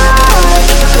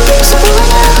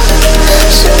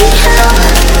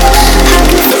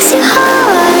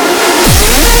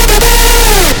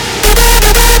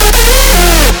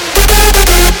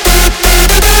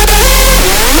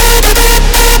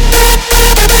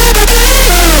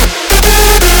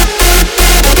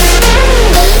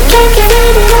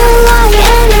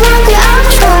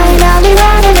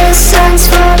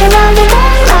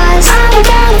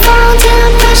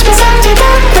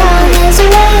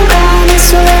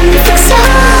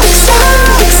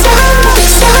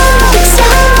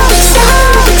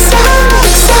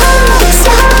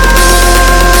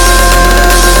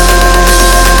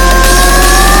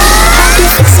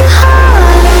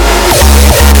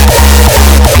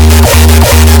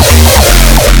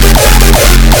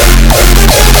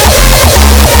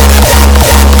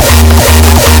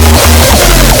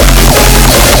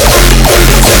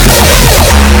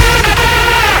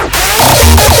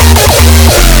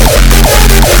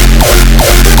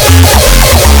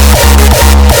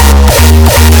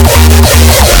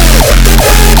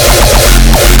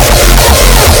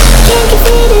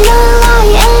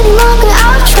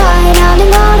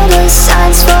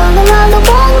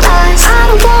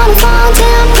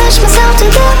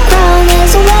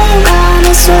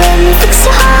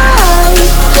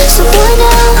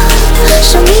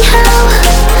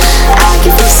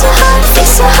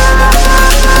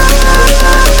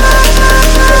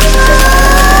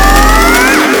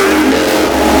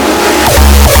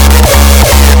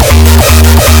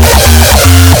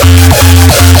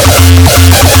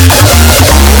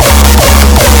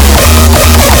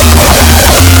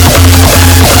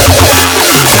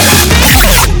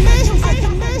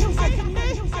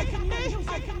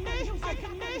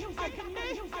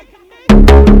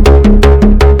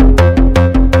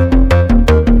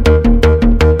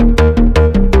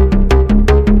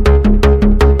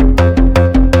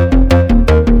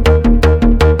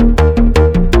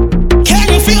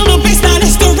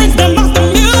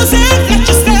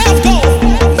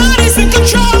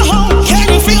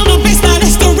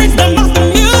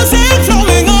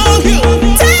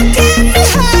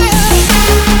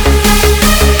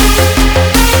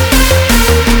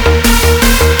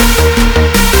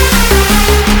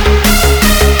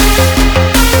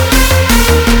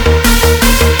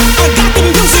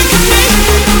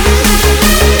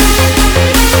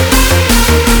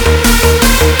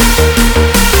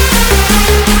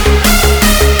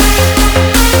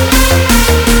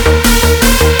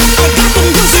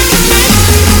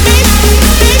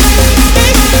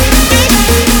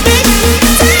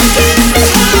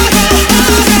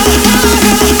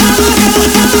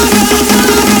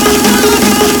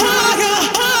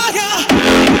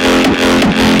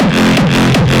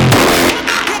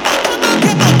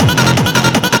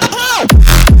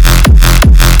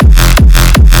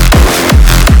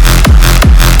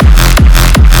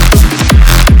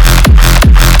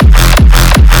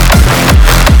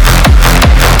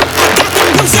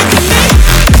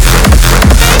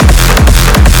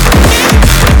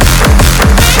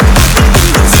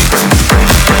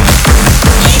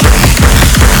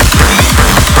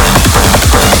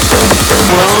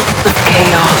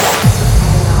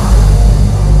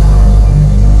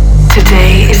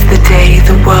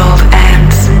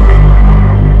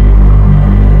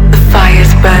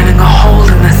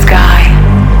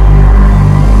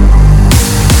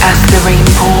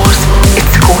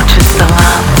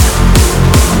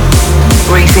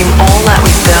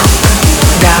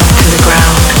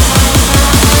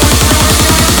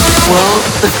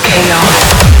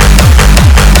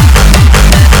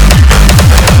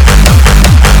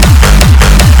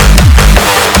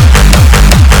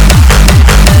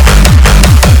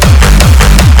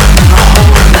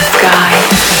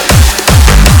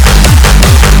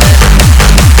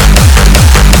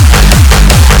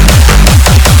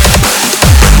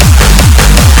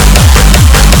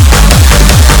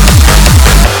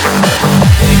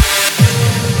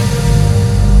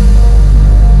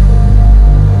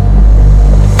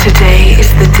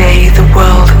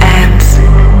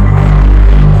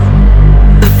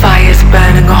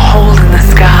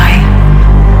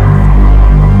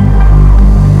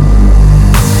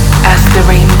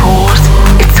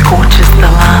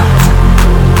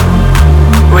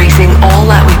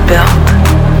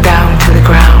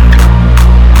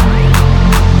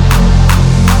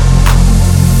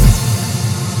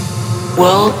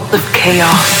 full of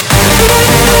chaos.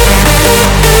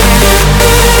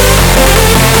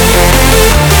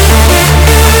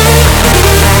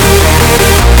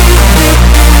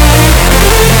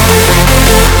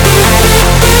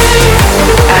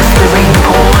 As the rain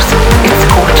pours, it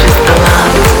scorches the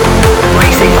land,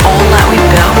 razing all that we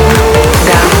built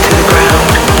down to the ground.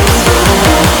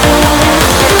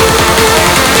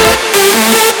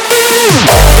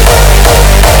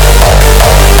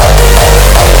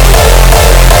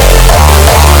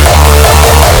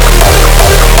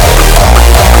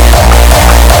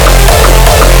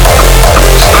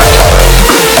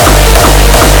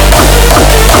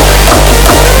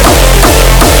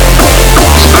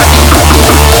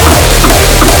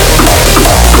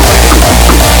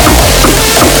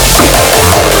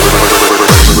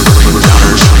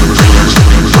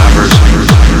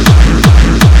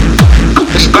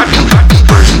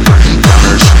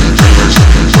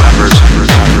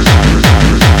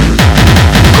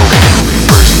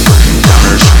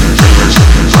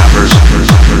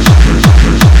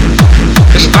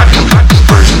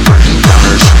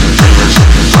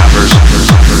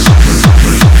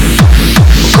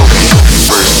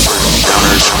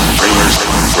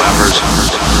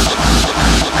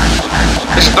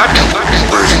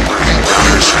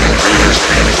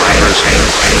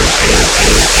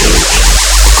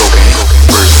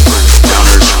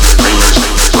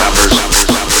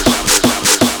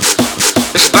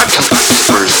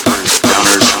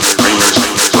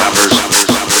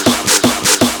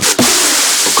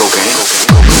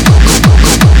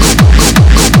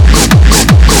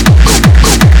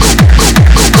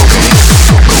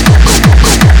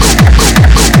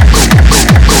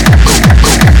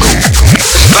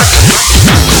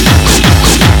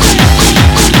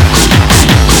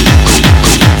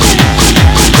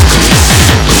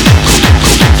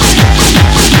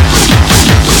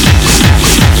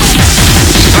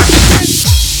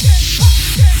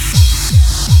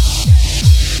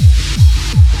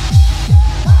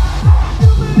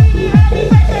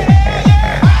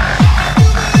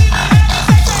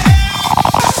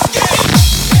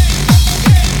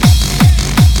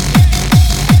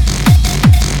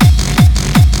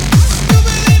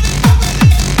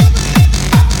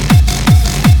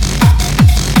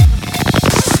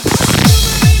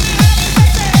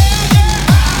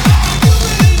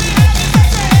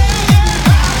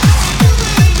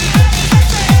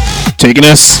 Taking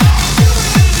us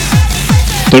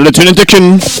to the Tune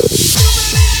Diction.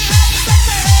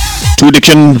 To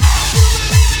Diction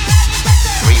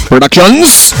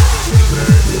Productions.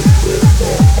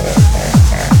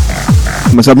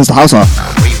 Myself, Mr. Hauser.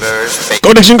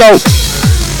 Go Diction, go!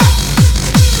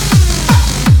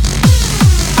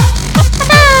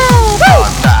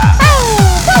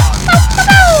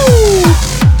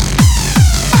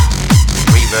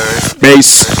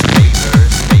 Bass.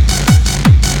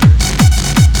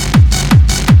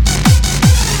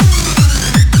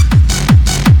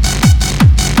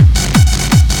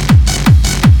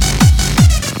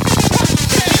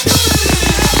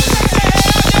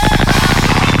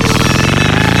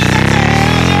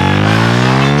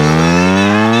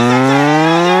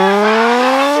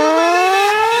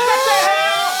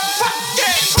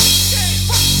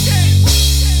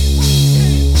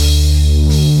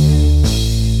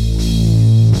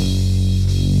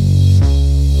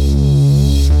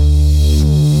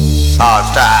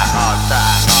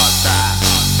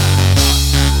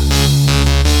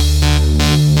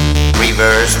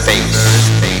 Reverse bass.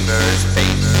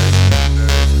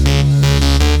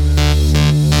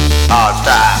 Hard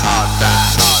style.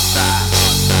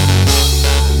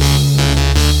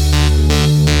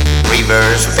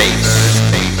 Reverse bass.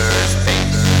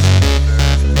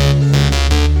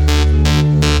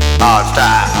 Hard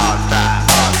style.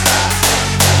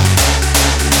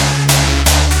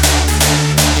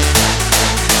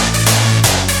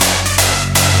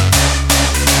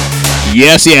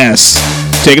 Yes, yes.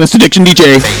 Taking us to Diction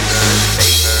DJ.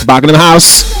 Back in the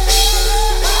house.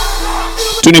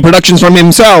 Two new productions from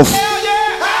himself.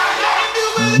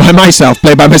 By myself.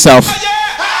 Played by myself.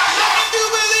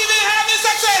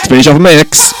 Let's finish off a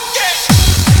mix.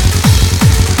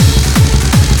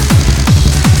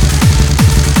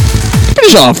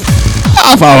 Finish off.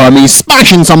 Half hour me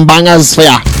smashing some bangers for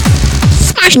ya.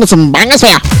 Smashing some bangers for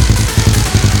ya.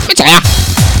 Let me tell ya.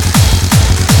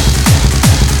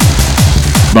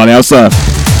 Body out surf.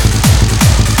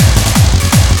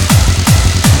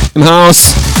 In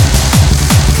house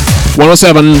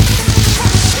 107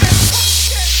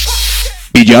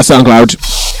 BGR SoundCloud.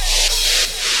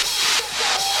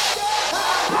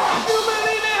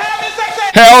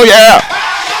 Hell yeah!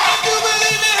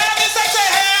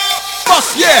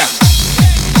 Fuck yeah!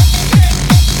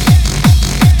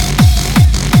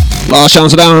 Last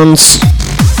chance to dance.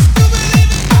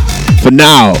 For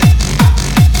now.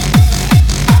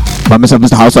 By myself,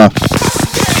 Mr. Hauser.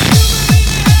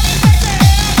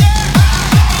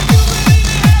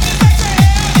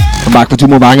 Come back for 2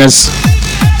 more bangers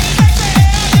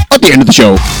at the end of the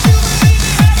show.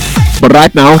 But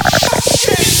right now,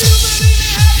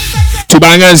 2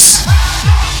 bangers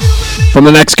from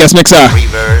the next guest mixer.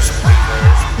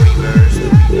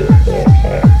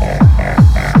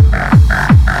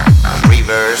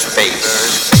 Reverse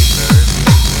bass.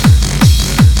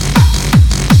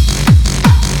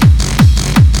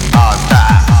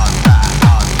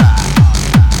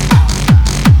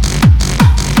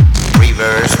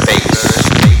 Reverse bass.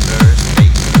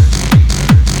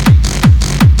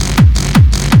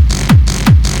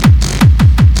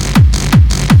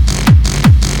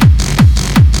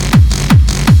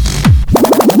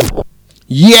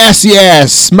 Yes,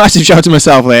 yes. Massive shout to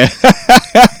myself there.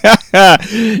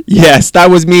 Yes, that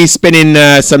was me spinning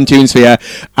some tunes for you.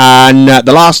 And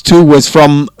the last 2 was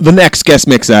from the next guest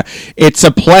mixer. It's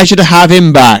a pleasure to have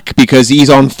him back because he's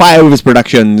on fire with his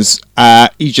productions.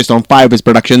 He's just on fire with his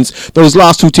productions. Those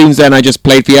last 2 tunes then I just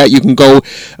played for you. You can go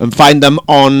and find them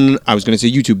on, I was going to say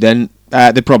YouTube then.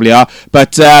 They probably are.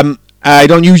 But I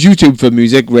don't use YouTube for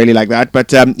music really like that,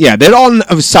 but yeah, they're on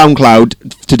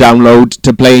SoundCloud to download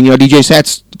to play in your DJ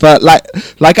sets for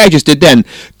like I just did then.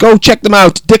 Go check them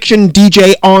out, Diction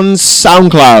DJ on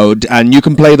SoundCloud, and you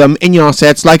can play them in your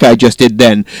sets like I just did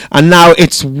then. And now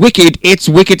it's wicked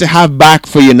to have back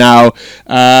for you now,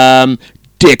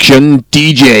 Diction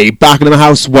DJ back in the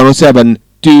house 107.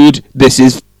 Dude, this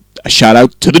is a shout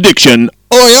out to the Diction.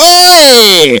 Oi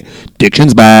oi!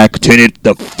 Diction's back. Turn it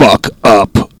the fuck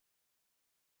up.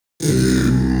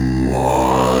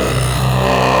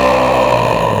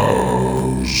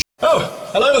 Oh,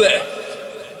 hello there.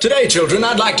 Today, children,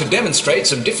 I'd like to demonstrate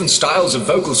some different styles of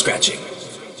vocal scratching.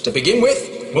 To begin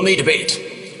with, we'll need a beat.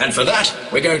 And for that,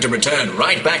 we're going to return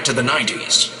right back to the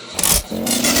 90s.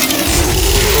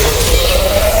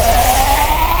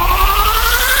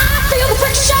 Feel the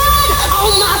friction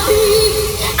on my feet.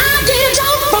 I get a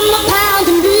jolt from the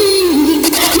pounding beat.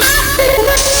 My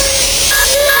feet.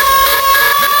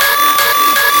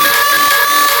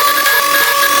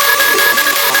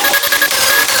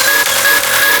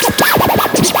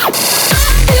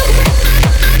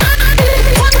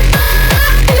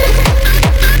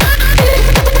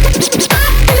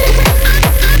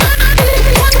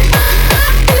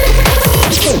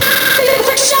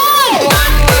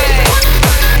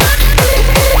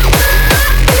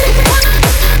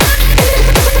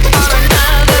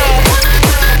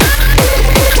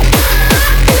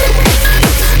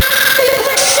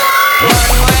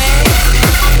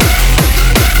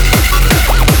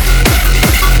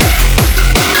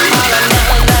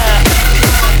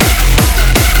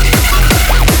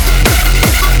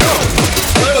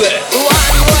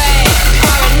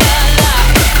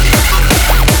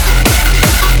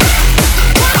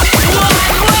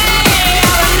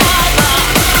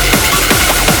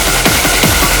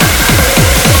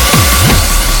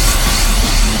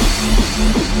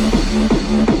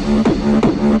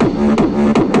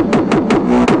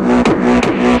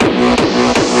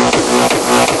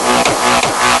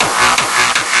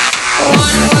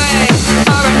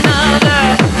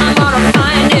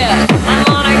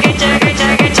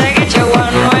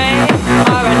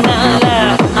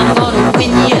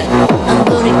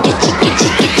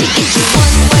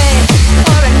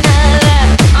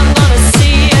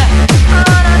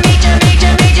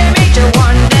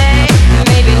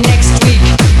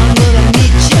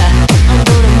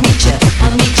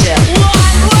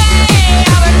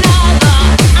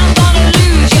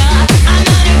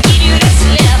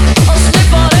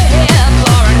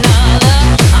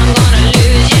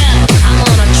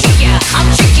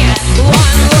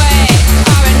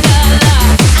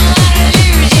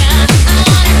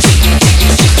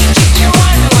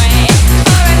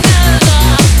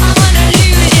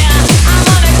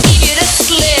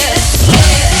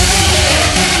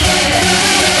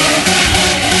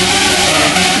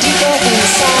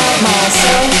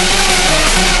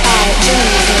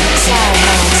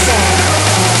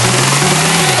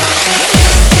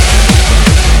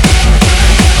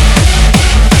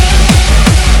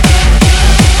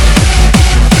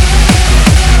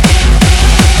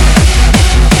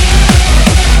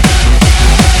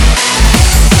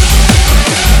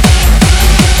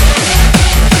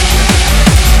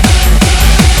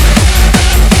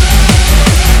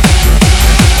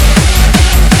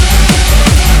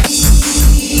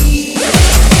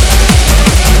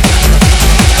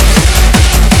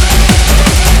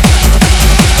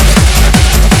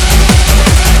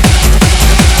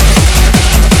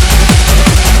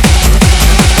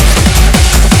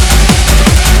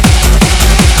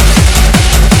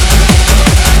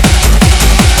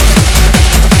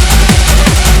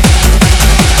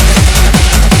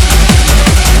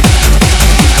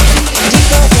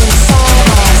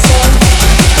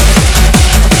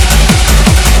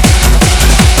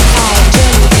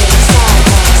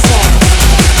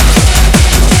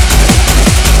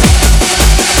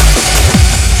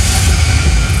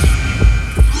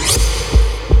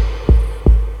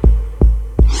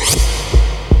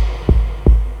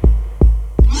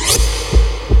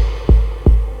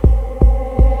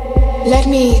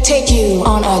 you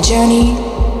on a journey?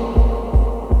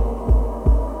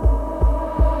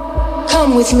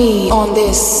 Come with me on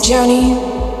this journey.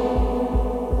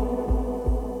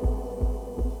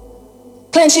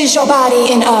 Clenches your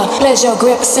body in a pleasure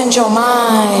grip, send your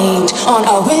mind on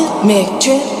a rhythmic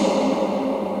trip.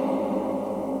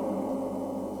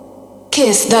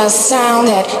 Kiss the sound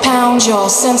that pounds your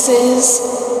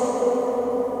senses.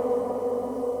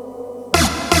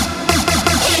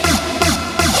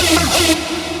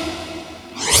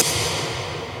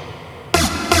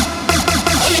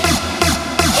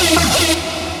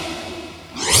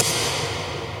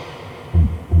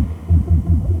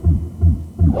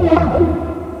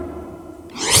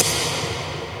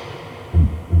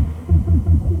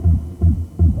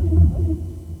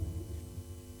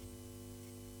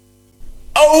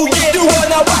 Oh yeah, do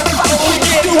wanna rock. Oh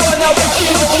yeah, do wanna rock.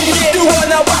 Oh yeah, do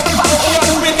wanna rock.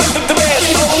 Oh with the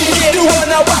best. Oh yeah, do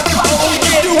wanna rock. Oh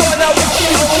yeah, do wanna rock.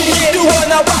 Oh yeah, do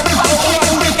wanna rock.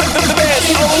 Oh with the best.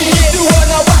 Oh yeah, do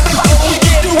wanna rock. Oh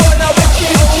yeah, do wanna rock. Oh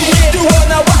yeah, do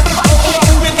wanna rock.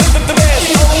 Oh with the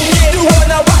best. Oh yeah, do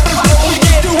wanna rock. Oh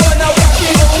yeah, do wanna rock.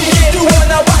 Oh yeah, do wanna rock. Oh with the best. Oh yeah, do wanna rock. Oh yeah, do wanna rock. Oh yeah, do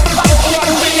wanna rock. Oh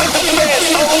with the best. Oh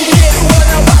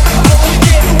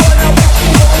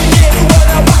yeah, do wanna rock. Oh yeah, do wanna rock. Oh yeah, do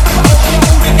wanna rock.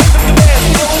 Oh with the best. Oh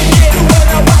yeah,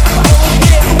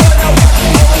 do wanna rock. Oh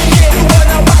yeah, do wanna rock.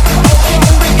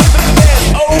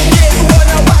 Oh yeah, do wanna rock. Oh with the best. Oh yeah, do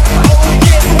wanna rock. Oh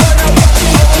yeah, do wanna rock. Oh yeah,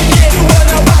 do wanna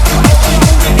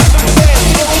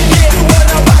rock. Oh with the best.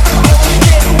 Oh yeah, do wanna rock. Oh yeah,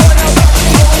 do wanna rock.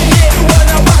 Oh yeah, do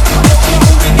wanna rock. Oh with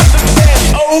the best. Oh yeah,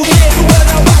 do wanna rock.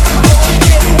 Oh yeah, do wanna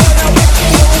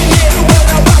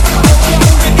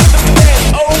rock. Oh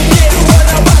yeah,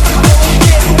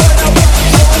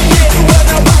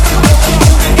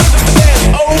 do wanna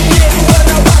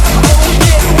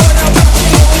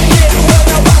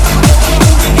rock.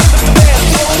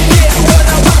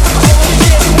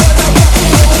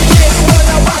 Oh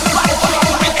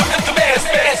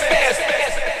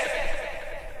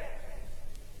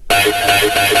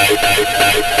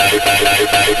with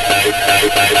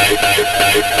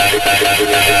the best. Oh yeah,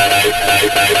 do wanna rock. Oh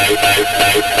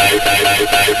yeah, do wanna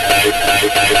rock. Oh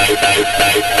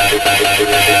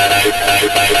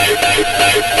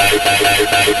yeah, do wanna rock. Oh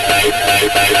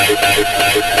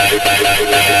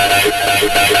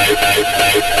with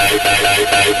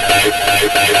the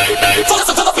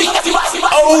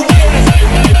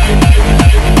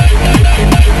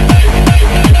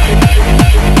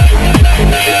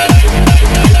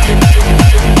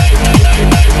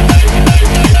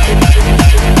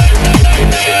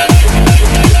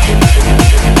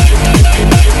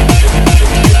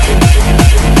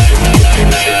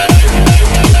Oh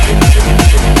yeah, do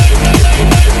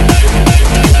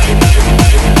wanna rock.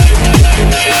 Oh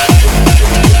yeah,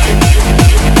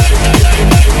 do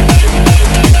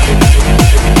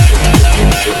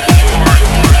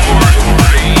wanna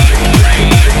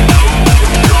rock. Oh yeah,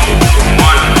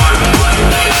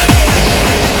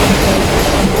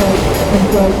 do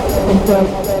wanna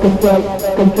rock. Oh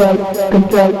with the best.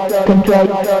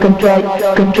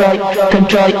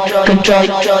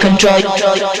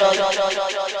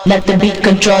 Oh Let the beat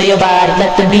control your body.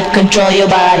 Let the beat control your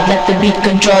body. Let the beat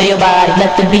control your body.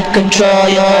 Let the beat control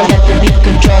your. Let the beat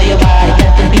control your body.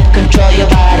 Let the beat control your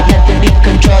body. Let the beat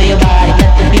control your body.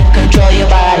 Let the beat control your body. Let the beat control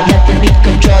your body. Let the beat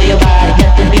control your body.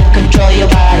 Let the beat control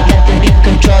your body. Let the beat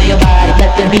control your body.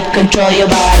 Let the beat control your body. Let the beat control your body. Let the beat control your body. Let the beat control your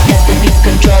body. Let the beat control your body. Let the beat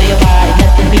control your body.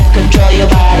 Let the beat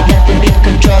control your body.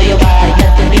 The beat body.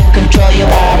 Let the beat control your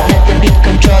body. Let the beat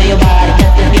control your body.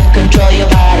 Let the beat control your body. Let the beat control your body. Let the beat control your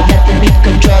body. Let the beat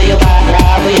control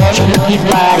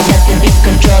your body. Let the beat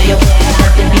control your body.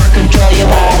 Let the beat control your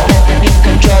body. Let the beat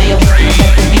control your body.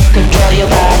 Let the beat control your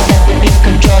body.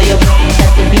 Let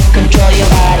the beat control your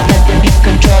body.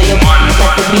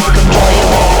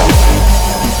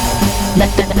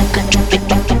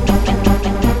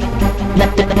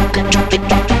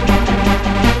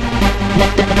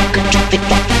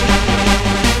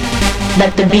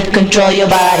 Let the beat control your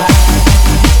body.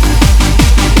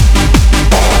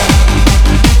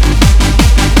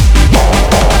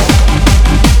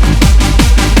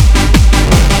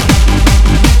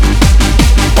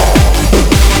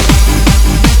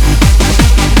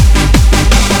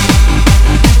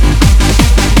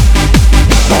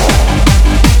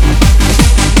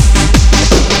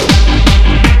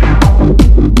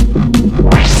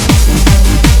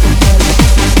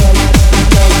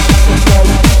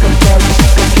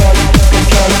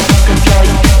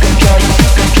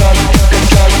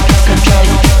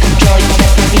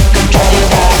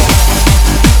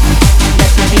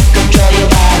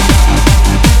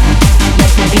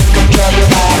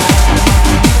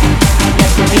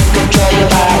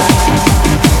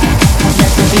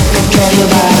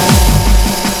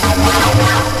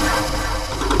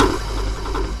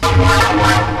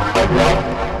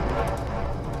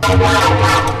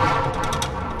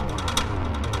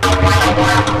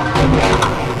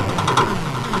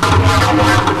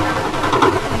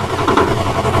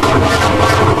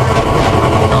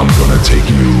 I'm gonna take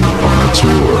you on a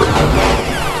tour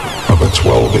of a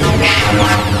 12-inch.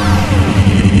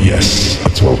 Yes, a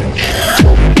 12-inch.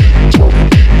 12-inch.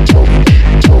 12-inch.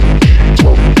 12-inch. 12-inch.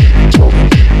 12-inch.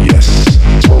 12-inch. Yes,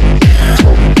 12-inch.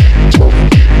 12-inch.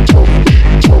 12-inch.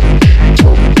 12-inch. 12-inch.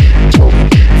 12-inch.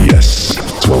 12-inch. Yes,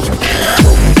 12-inch.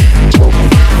 12-inch.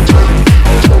 12-inch. 12-inch.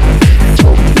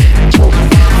 12-inch.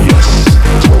 12-inch. Yes,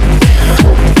 12-inch.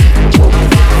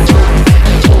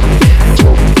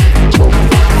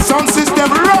 Sound system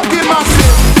rocking massive.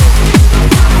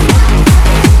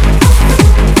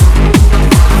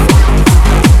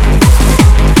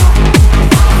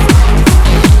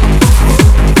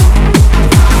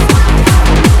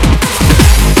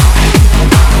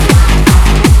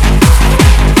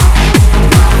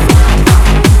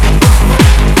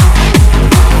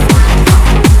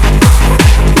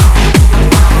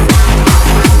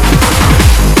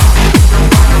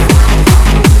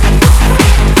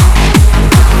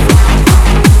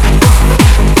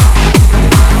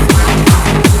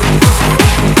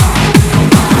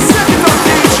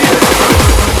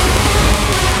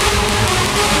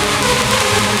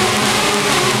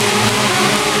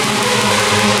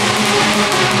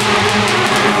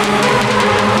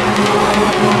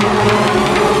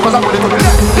 Cause I pull it to the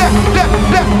left, left.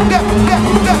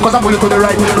 Cause I pull it to the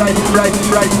right.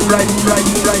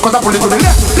 Cause I pull it to the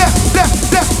left.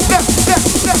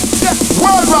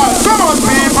 Worldwide, come on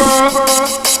people.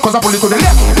 Cause I pull it to the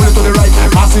left, pull it to the right.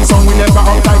 Massive song we never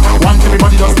uptight. Want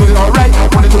everybody just feel it alright.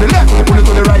 Pull it to the left, pull it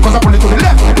to the right. Cause I pull it to the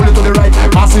left, pull it to the right.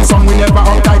 Massive song we never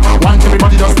uptight. Want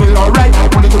everybody just feel it alright.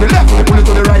 Pull it to the left, pull it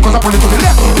to the right. Cause I pull it to the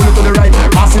left, pull it to the right.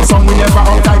 Massive song we never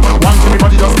uptight. Want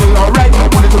everybody just feel it alright.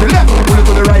 Pull it to the left, pull it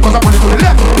to the right. Cause I pull it to the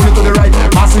left, pull it to the right.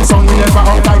 Massive song we never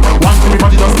uptight. Want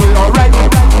everybody just feel it alright.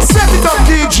 Set it up,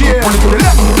 DJ. Pull it to the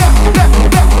left.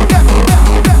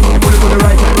 Pull it to the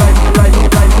right.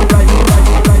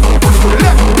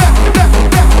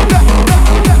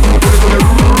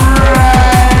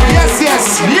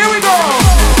 Yes, here we go.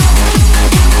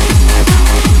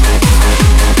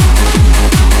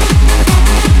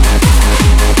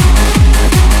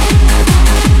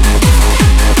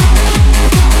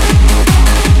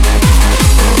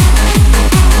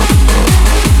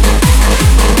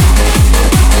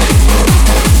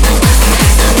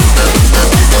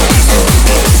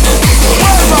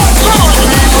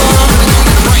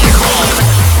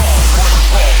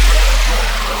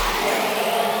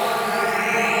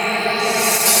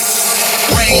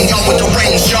 With the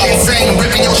range, y'all insane,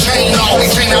 ripping your chain off. We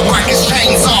chain out rockets,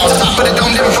 chainsaws. Top of the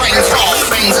dome, them brains fall.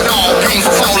 Veins and all,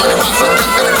 painful fall like a rock fucked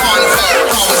up in a carnival.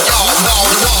 All with y'all, wall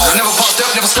to wall. Never popped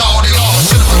up, never stalled at all.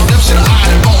 Should've fucked up, should've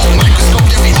eyed it all. Microscope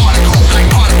every article,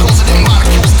 like particles and then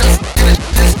molecules.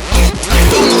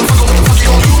 Motherfucker, what the fuck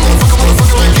you gon' do?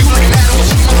 Motherfucker like you, like an animal.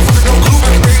 Shit, motherfucker, no clue.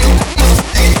 I can bring you.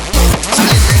 I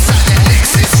live inside that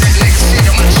Lexus. That Lexus shit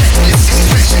on my checklist.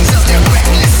 Expressions of their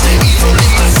reckless. Evil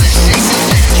in my sessions.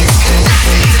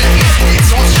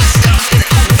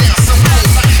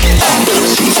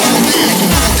 Shoot school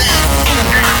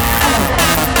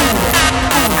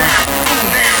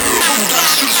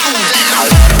down.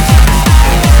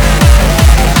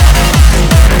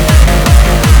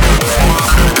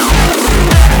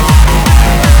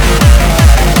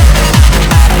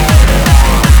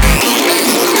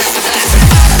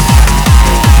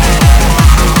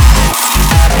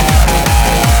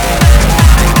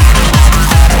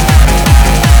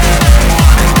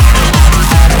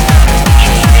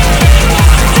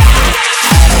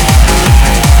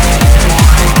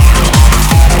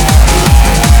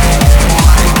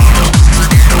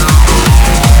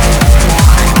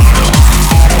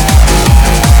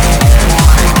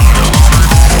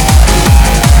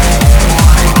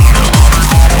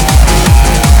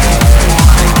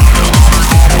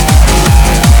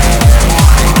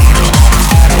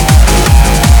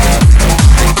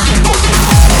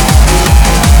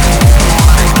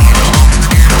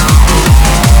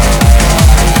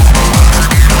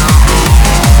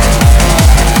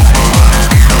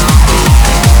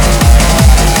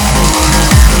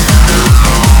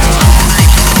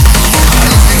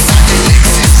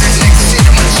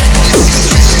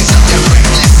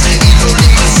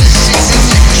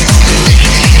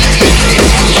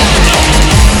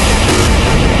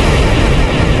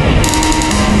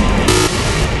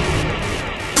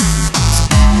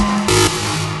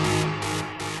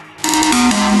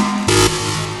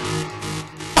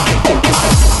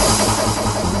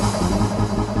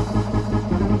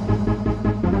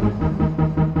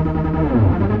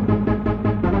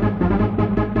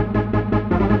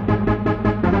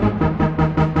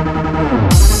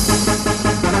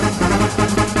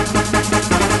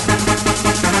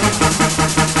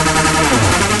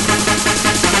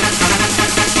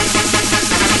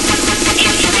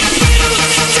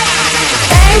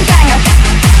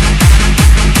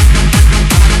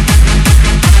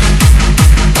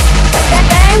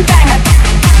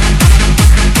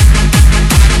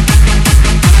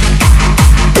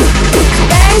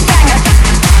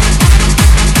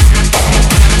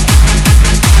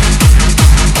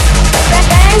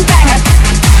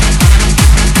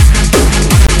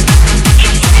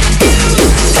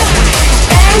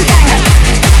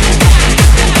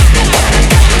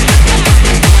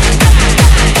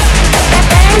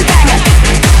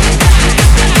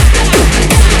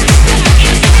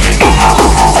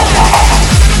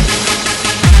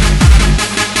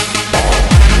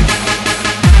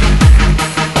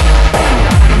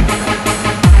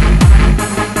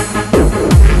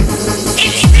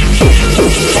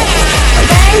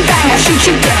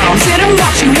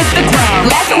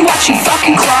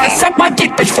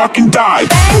 fucking die.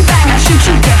 Bang, bang, I shoot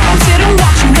you down. Sit and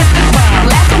watch you hit the ground.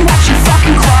 Laugh and watch you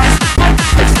fucking cry.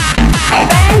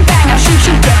 Bang, bang, I shoot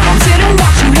you down. Sit and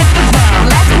watch you hit the ground.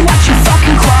 Laugh and watch you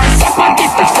fucking cry. Suck my dick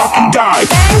and fucking die.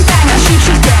 Bang, bang, I shoot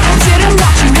you down. Sit and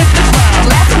watch you hit the ground.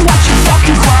 Laugh and watch you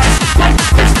fucking cry.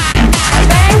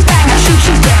 Bang, bang, I shoot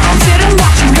you down. Sit and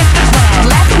watch you hit the ground.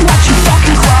 Laugh and watch you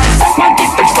fucking cry. Suck my dick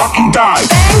and fucking die.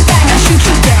 Bang, bang, I shoot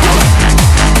you down.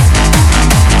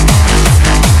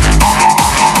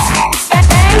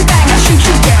 Bang, bang, I shoot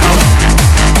you down.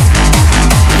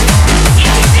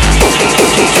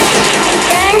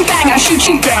 Bang, bang, I shoot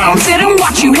you down. Sit and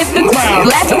watch you hit the ground.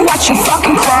 Laugh and watch you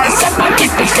fucking cry. Suck my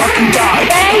dick and fucking die.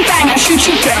 Bang, bang, I shoot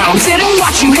you down. Sit and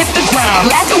watch you hit the ground.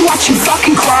 Laugh and watch you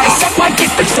fucking cry. Suck my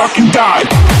dick and fucking die.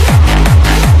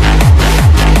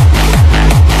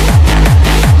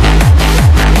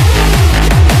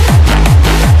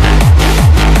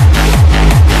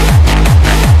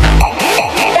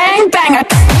 Bang, bang, I...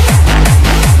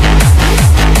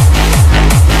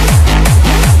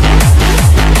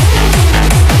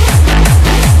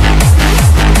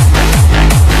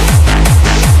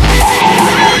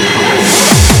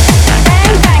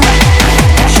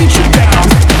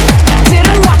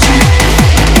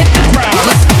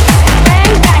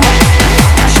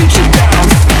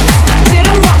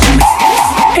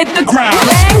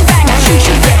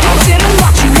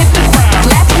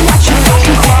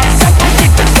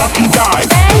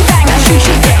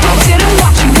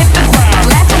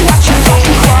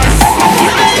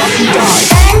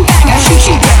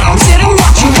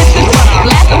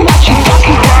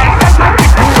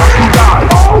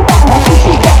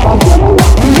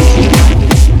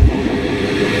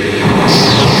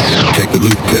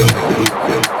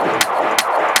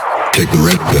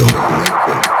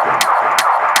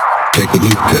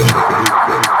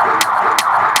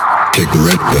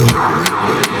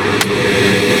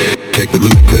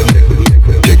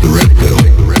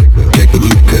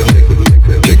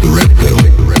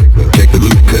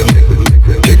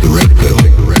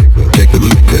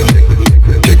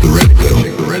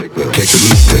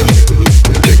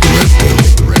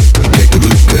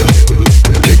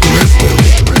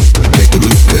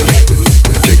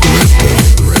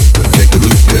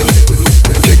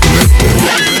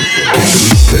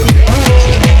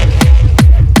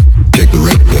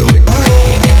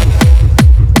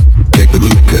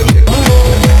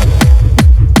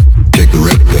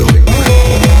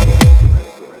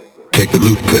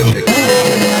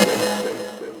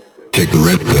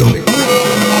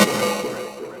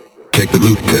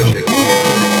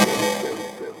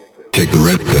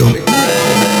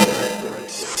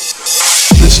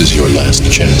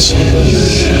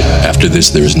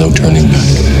 There is no turning back.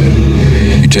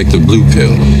 You take the blue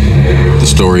pill, the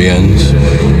story ends.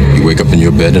 You wake up in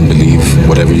your bed and believe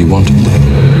whatever you want to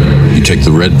believe. You take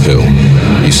the red pill,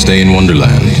 you stay in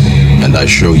Wonderland, and I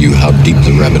show you how deep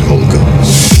the rabbit hole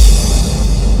goes.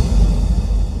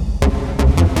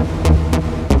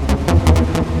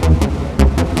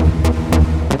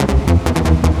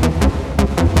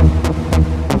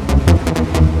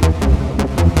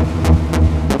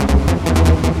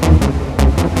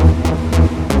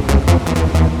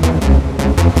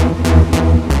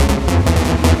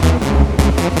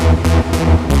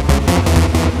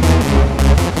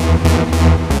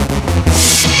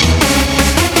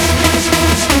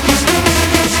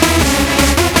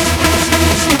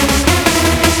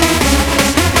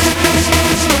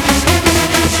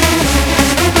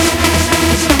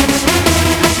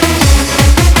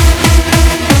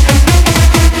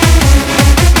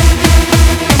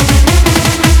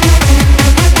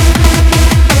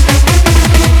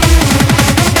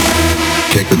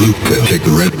 Take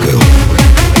the red pill.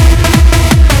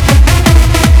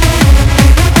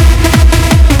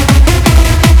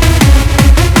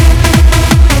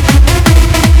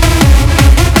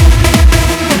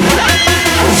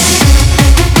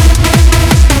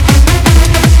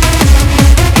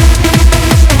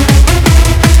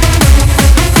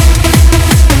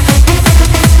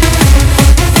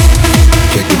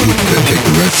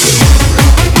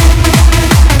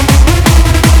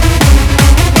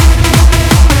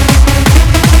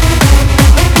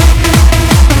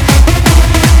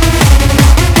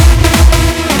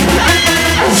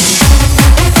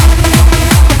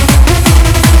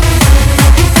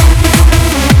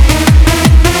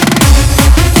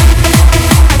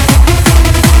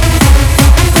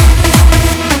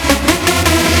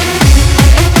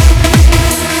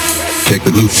 Take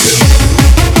the blue pill.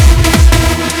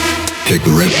 Take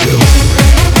the red pill.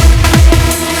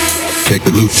 Take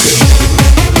the blue pill.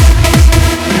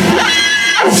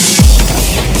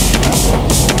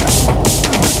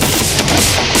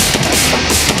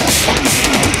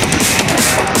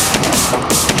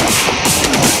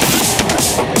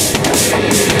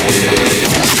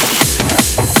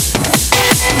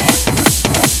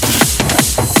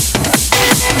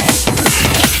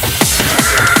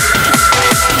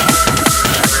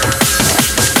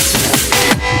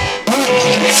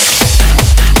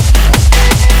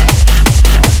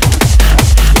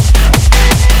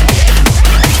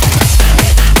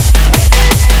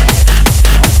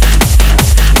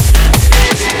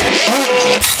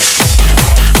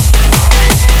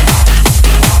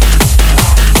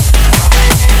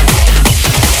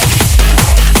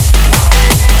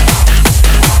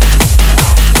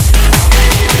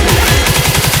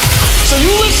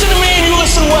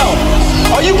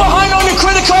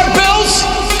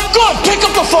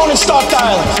 phone and start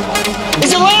dialing.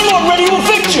 Is your landlord ready to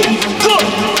evict you? Good.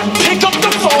 Pick up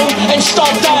the phone and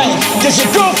start dialing. Does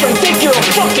your girlfriend think you're a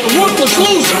fucking worthless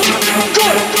loser?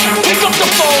 Good. Pick up the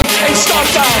phone and start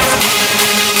dialing.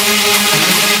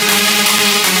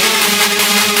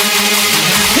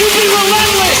 You be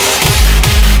relentless.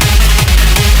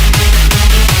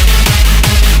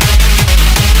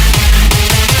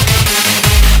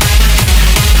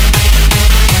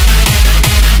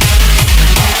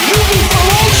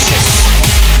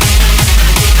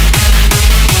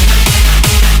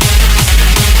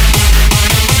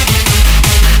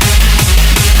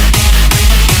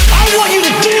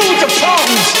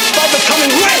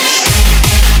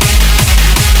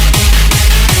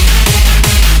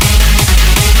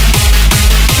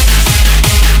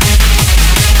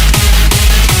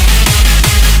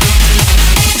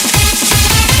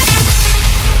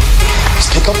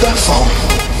 Pick up that phone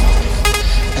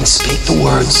and speak the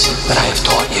words that I have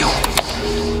taught you.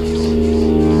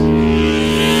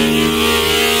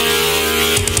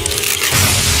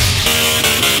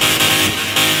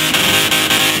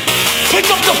 Pick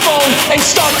up the phone and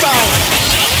start dialing.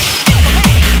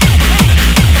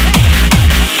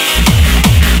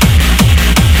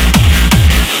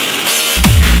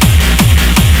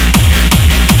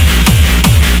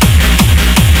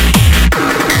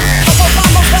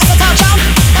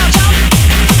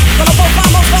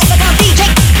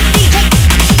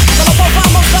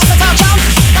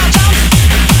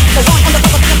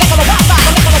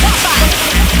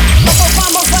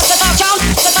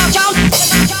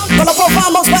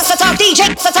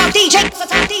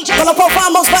 Gonna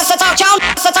perform most versatile sound,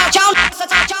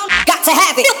 got to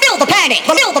have it. Feel the panic,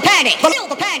 feel the panic, feel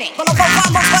the panic. Gonna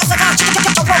perform most versatile,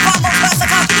 perform most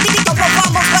versatile,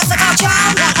 perform most versatile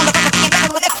sound. Gonna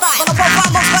perform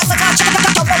most versatile,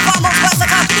 perform most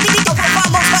versatile,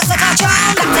 perform most versatile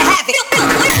sound. Got to have it.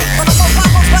 Gonna perform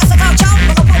most versatile sound,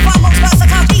 gonna perform most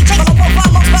versatile DJ, gonna perform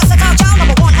most versatile sound.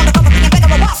 Number one on the cover, thinking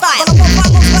better of what style. Gonna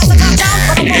perform most versatile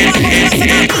sound, gonna perform most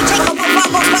versatile DJ, gonna perform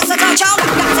most versatile sound.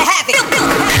 Got to have it.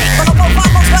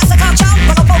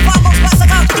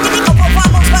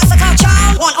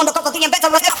 One on the cover, the better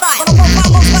of the style. Gonna perform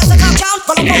most versatile sound.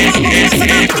 Gonna perform most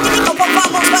versatile. Gonna perform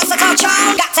most versatile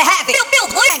sound. Got to have it. Feel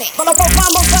panic. Gonna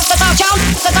perform most versatile sound.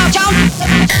 Versatile sound.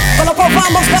 Gonna perform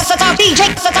most versatile DJ.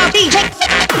 Versatile DJ.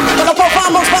 Gonna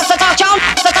perform most versatile sound.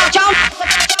 Versatile sound.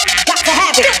 Got to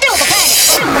have it. Feel the panic.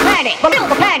 Feel the panic. Feel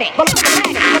the panic. Feel the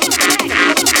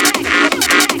panic.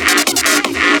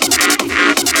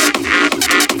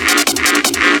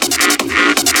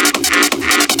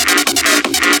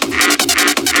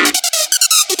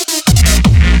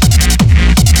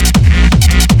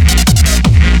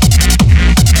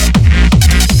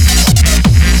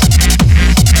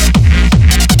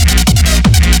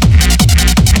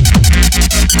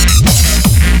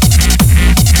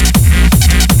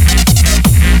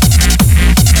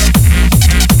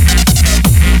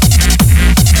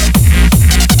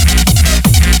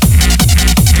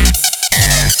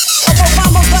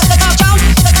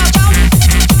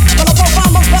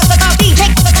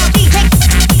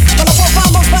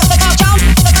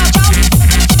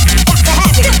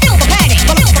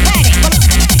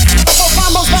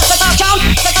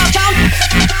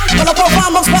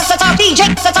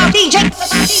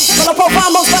 Gonna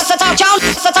perform most versatile sound,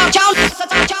 versatile sound,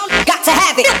 versatile sound. Got to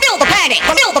have it. Feel the panic,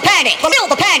 feel the panic, feel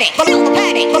the panic, feel the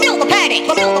panic, feel the panic,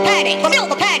 feel the panic, feel the panic, feel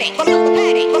the panic, feel the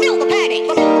panic, feel the panic,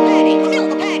 feel the panic, feel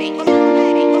the panic, feel the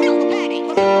panic, feel the panic,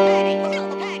 feel the panic, feel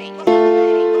the panic, feel the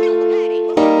panic.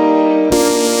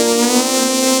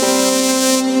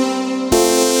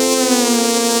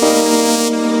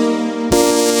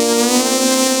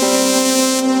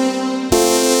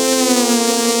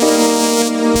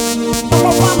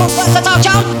 Versatile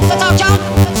sound, versatile sound.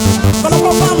 Gonna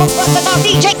perform most versatile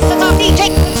DJ, versatile DJ.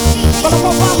 Gonna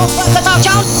perform most versatile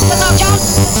sound, versatile sound.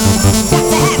 Got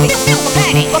to have it. Feel the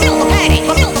panic, feel the panic,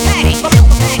 feel the panic, feel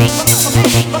the panic, feel the panic, feel the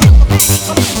panic,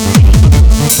 feel the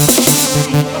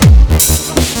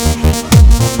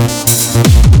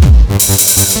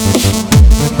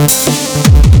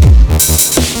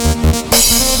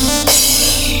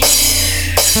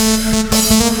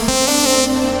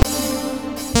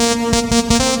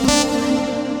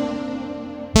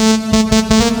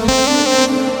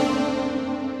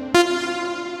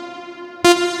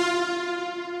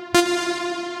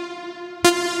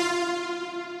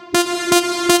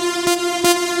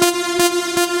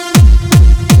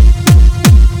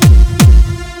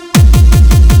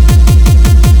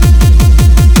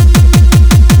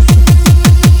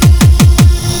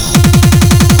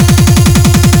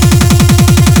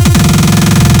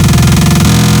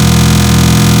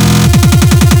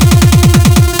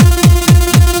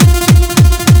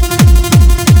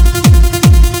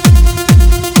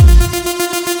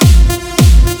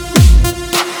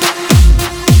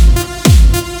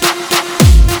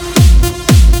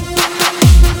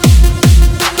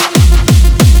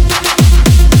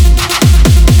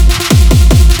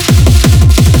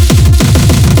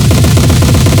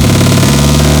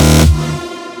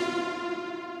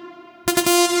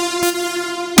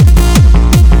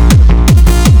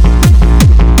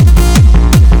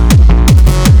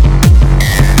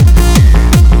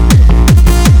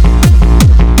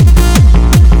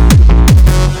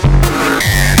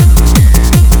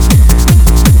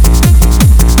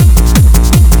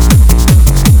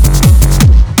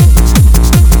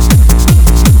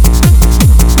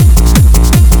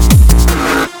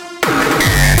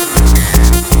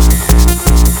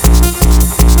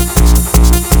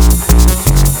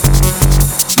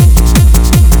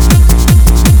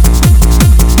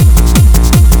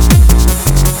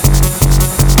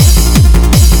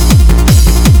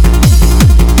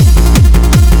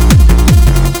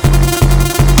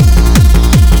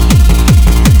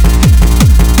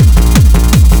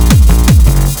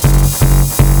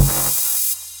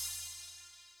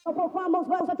most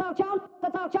versatile child,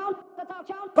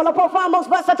 gonna profile most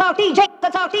versatile DJ,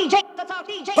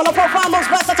 gonna profile most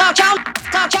versatile child,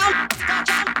 got to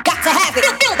have it,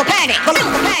 feel the panic, gonna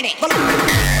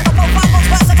profile most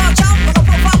versatile child, gonna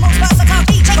profile most versatile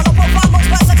DJ, gonna profile most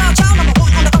versatile child, number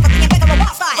one on the cover, the inventor of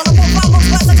rock style, gonna profile most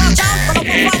versatile child, gonna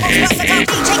profile most versatile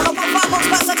DJ, gonna profile most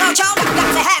versatile child,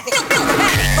 got to have it, feel the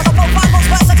panic, gonna profile most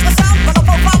versatile sound, gonna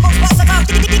profile most versatile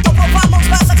DJ, gonna profile most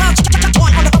versatile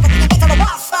one on the cover, the inventor of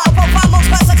rock style, profile most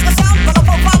versatile sound, gonna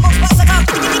profile most versatile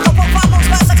DJ, gonna profile most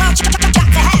versatile got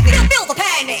to have it, feel the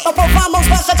panic, gonna profile most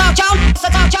versatile child,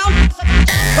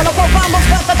 gonna profile most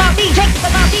versatile DJ,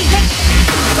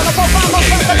 gonna profile most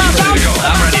versatile child.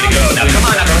 I'm ready to go. Now come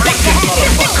on, I can break this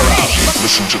motherfucker out.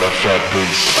 Listen to that fat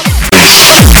bass.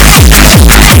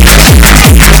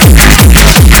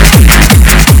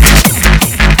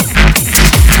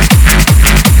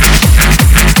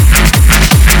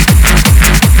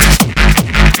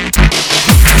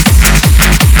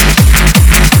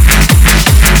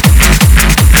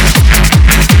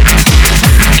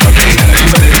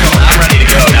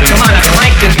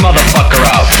 Motherfucker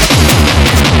out.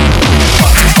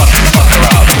 Fucker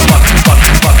out.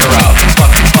 Fucker out.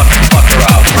 Fucker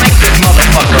out. Crank this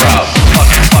motherfucker out.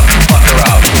 Fucker out. Fucker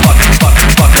out.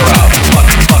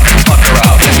 Fucker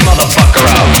out. This motherfucker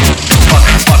out.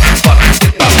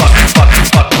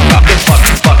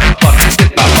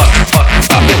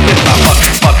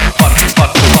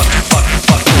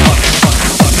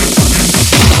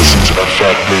 Listen to that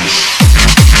fat bass.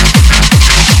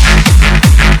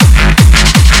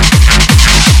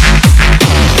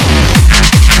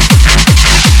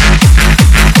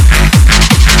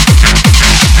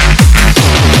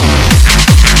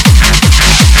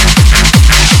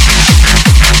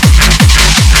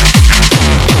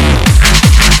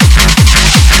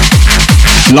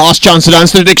 Last chance to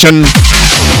dance to Diction.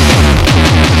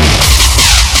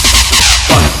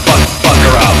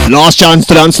 Fucker out. Last chance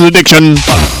to dance to Diction.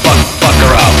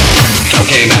 Fucker out.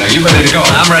 Okay, man, are you ready to go?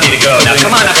 I'm ready to go. Now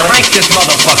come on, now crank this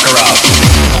motherfucker out.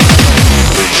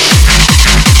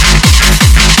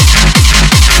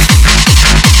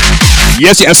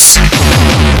 Yes.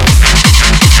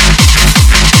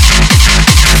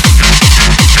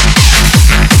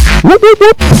 Whoop, whoop,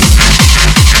 whoop.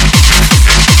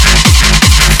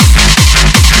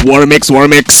 War mix.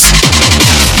 Yes.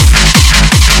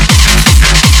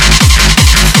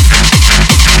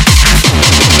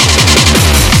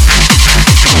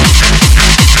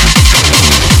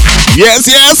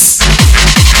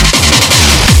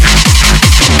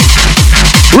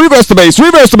 Reverse the bass.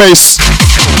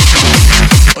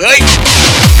 Right.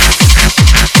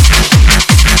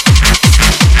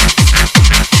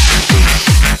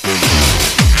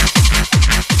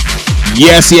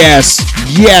 Yes.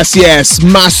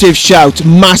 Massive shout,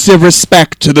 massive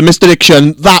respect to the Mr.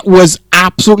 Diction. That was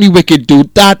absolutely wicked,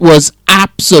 dude. That was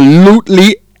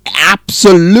absolutely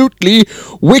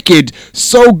wicked.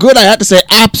 So good, I had to say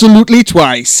absolutely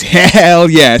twice. Hell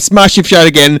yes. Massive shout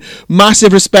again.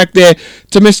 Massive respect there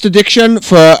to Mr. Diction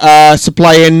for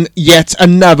supplying yet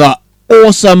another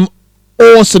awesome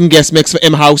guest mix for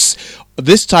Im House.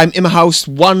 This time Im House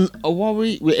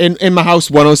in my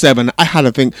house 107. I had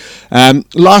to think.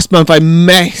 Last month I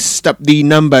messed up the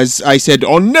numbers. I said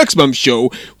on next month's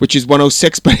show, which is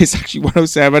 106, but it's actually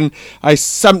 107. I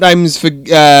sometimes forget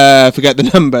the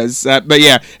numbers. But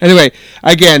yeah, anyway,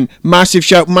 again, massive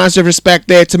shout, massive respect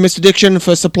there to Mr. Diction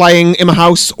for supplying Im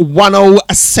House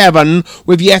 107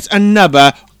 with yet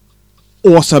another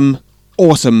awesome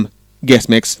guest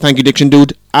mix. Thank you, Diction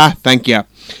dude. Thank you.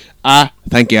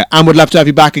 Thank you. And would love to have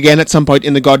you back again at some point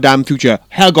in the goddamn future.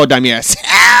 Hell goddamn yes.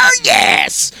 Hell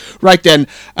yes. Right then,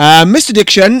 Mr.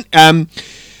 Diction,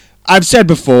 I've said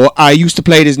before, I used to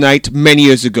play this night many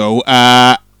years ago.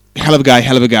 Hell of a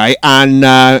guy.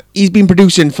 And he's been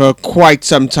producing for quite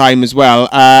some time as well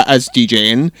as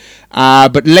DJing.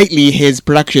 But lately his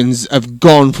productions have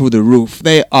gone through the roof.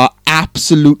 They are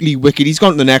absolutely wicked. He's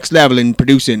gone to the next level in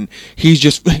producing. He's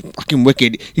just fucking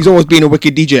wicked. He's always been a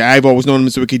wicked DJ. I've always known him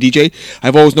as a wicked DJ.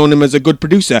 I've always known him as a good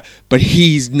producer. But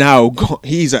he's a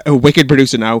wicked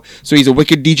producer now. So he's a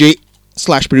wicked DJ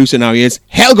 / producer now. He is.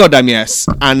 Hell goddamn yes.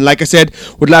 And like I said,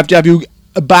 would love to have you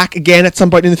back again at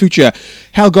some point in the future.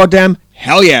 Hell goddamn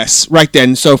hell yes. Right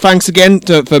then, so thanks again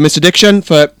for Mr. Diction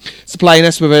for supplying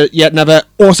us with yet another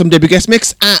awesome debut guest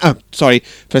mix. For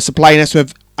supplying us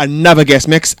with another guest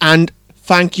mix, and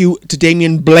thank you to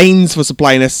Damien Blanes for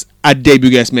supplying us at Debut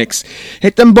Guest Mix.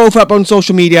 Hit them both up on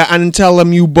social media and tell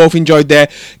them you both enjoyed their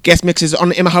guest mixes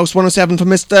on Imma House 107 for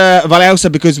Mr.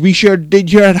 Valeusa, because we sure did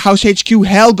here at House HQ.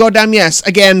 Hell goddamn yes.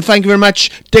 Again, thank you very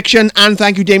much, Diction, and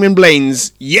thank you, Damien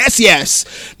Blanes. Yes, yes.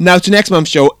 Now to next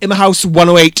month's show, Imma House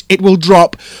 108. It will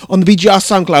drop on the BGR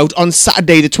SoundCloud on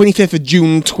Saturday, the 25th of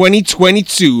June,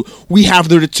 2022. We have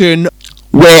the return,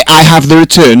 where I have the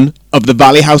return of the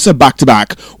Valley Houser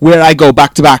back-to-back, where I go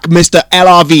back-to-back Mr.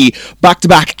 LRV,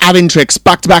 back-to-back Avintrix,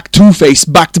 back-to-back Two-Face,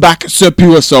 back-to-back Sir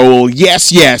Pure Soul.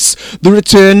 Yes, yes, the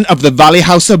return of the Valley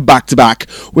Houser back-to-back,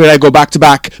 where I go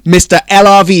back-to-back Mr.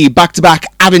 LRV,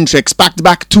 back-to-back Avintrix,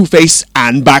 back-to-back Two-Face,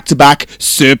 and back-to-back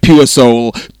Sir Pure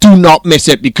Soul. Do not miss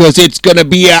it, because it's gonna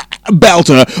be a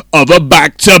belter of a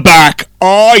back-to-back.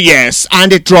 Oh yes,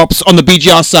 and it drops on the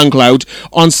BGR SoundCloud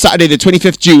on Saturday the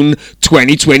 25th June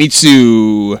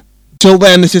 2022. Till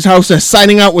then, this is Houser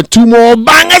signing out with two more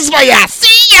bangers for ya.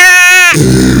 See ya!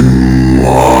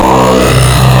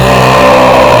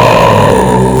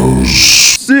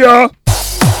 See ya!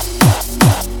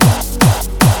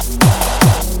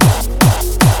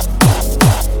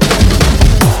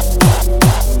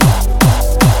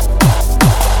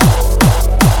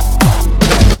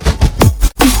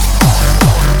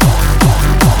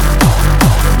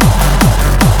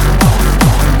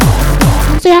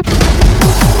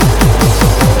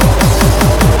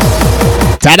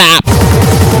 Ta-da!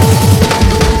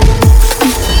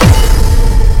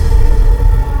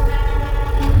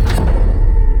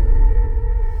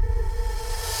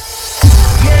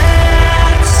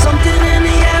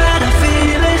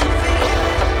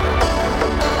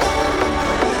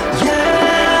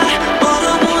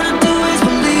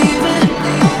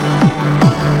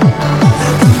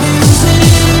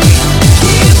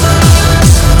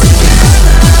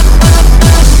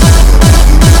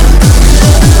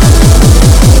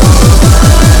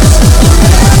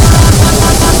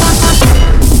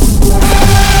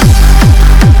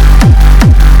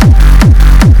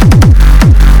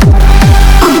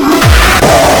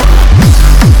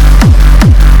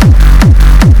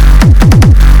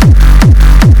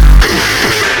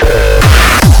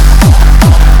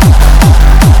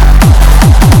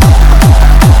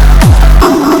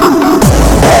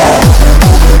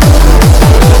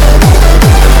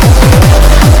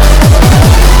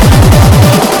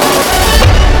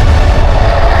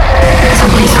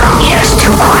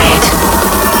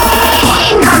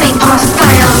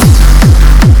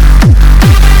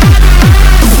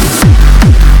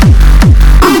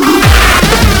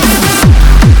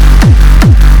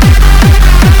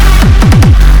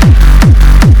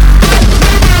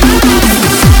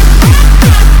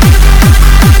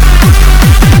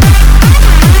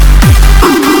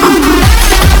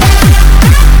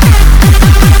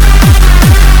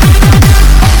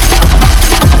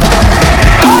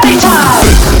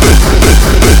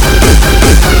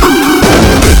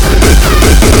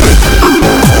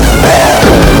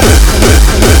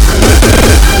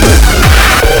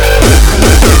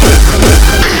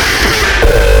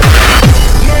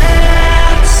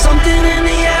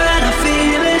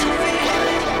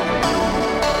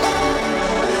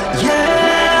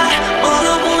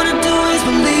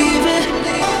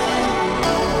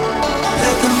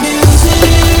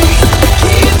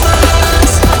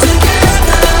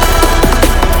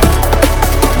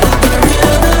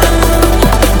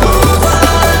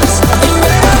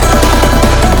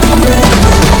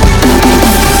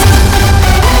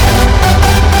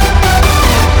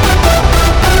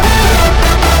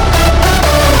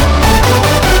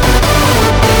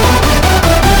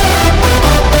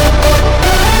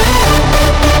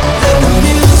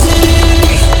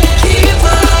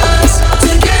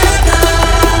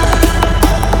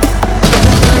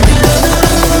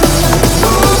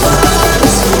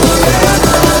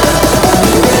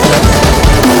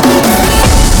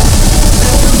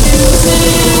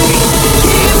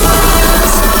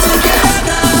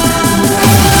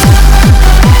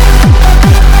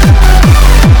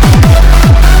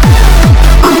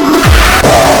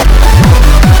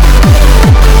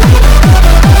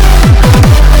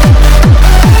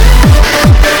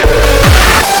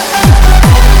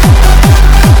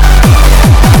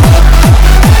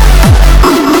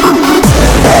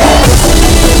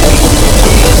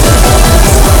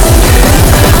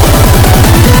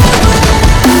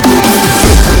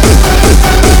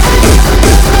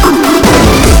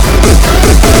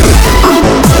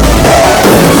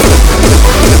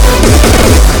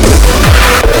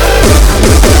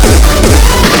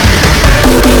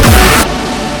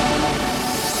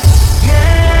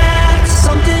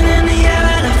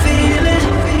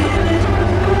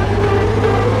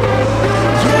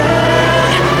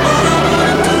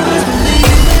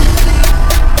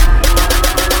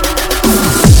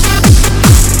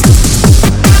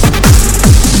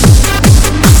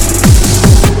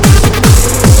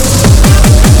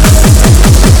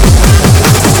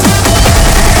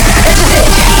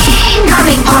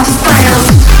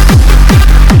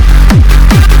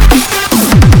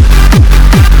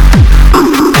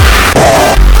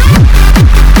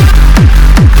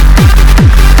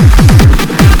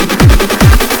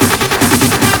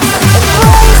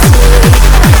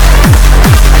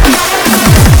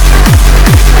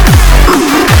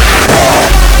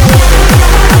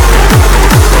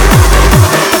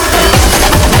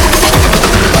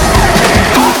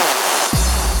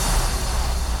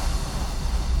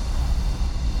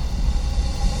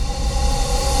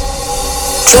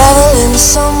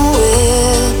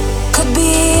 somewhere, could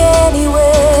be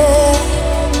anywhere.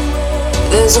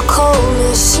 There's a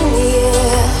coldness in the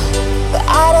air, but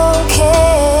I don't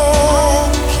care.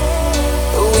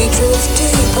 We drift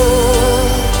deeper,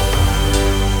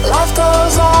 life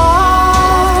goes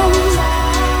on.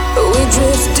 We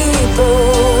drift deeper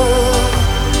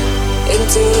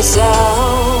into the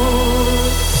sound.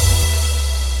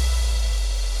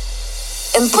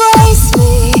 Embrace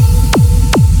me.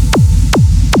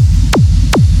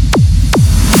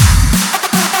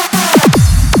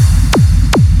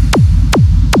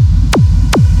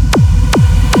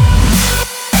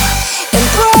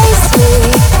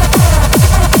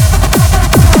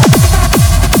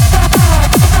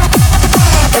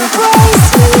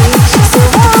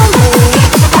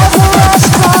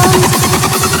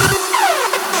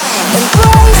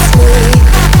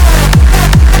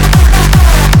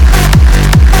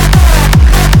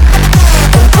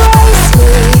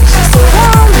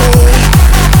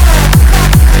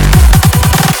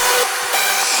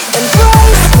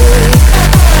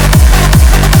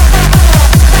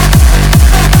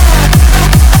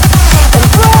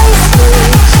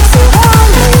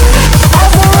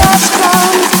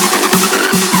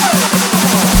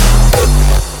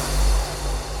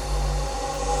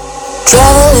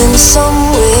 Traveling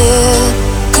somewhere,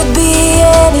 could be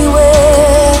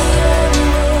anywhere.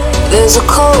 There's a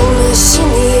coldness in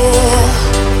the air,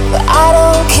 but I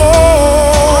don't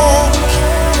care.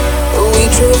 We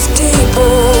drift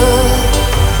deeper,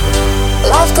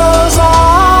 life goes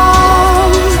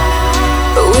on.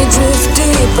 We drift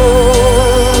deeper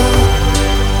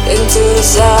into the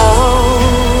sound.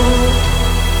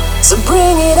 So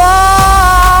bring it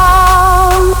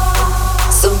on,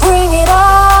 so bring it on.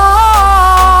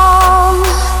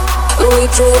 We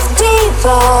drift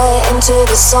deeper into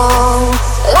the song.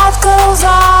 Life goes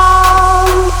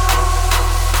on.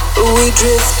 We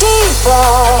drift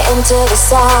deeper into the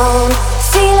sound.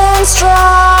 Feeling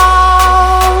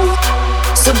strong.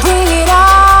 So bring it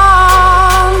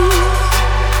on.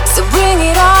 So bring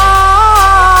it on.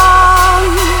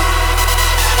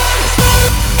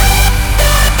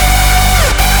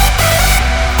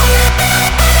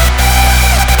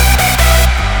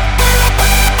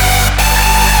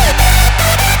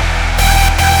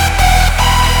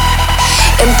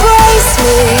 Embrace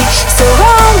me,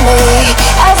 surround me,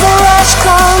 as the rush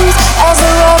comes, as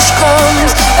the rush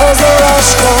comes, as the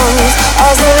rush comes,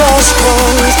 as the rush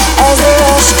comes, as the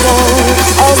rush comes,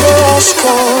 as the rush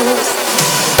comes.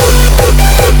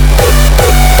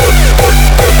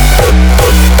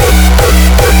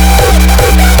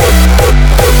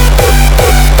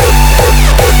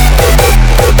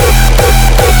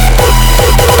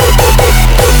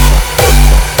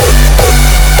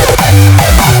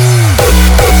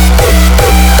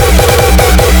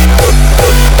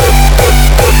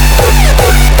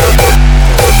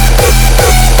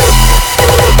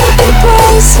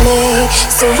 Embrace me,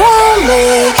 surround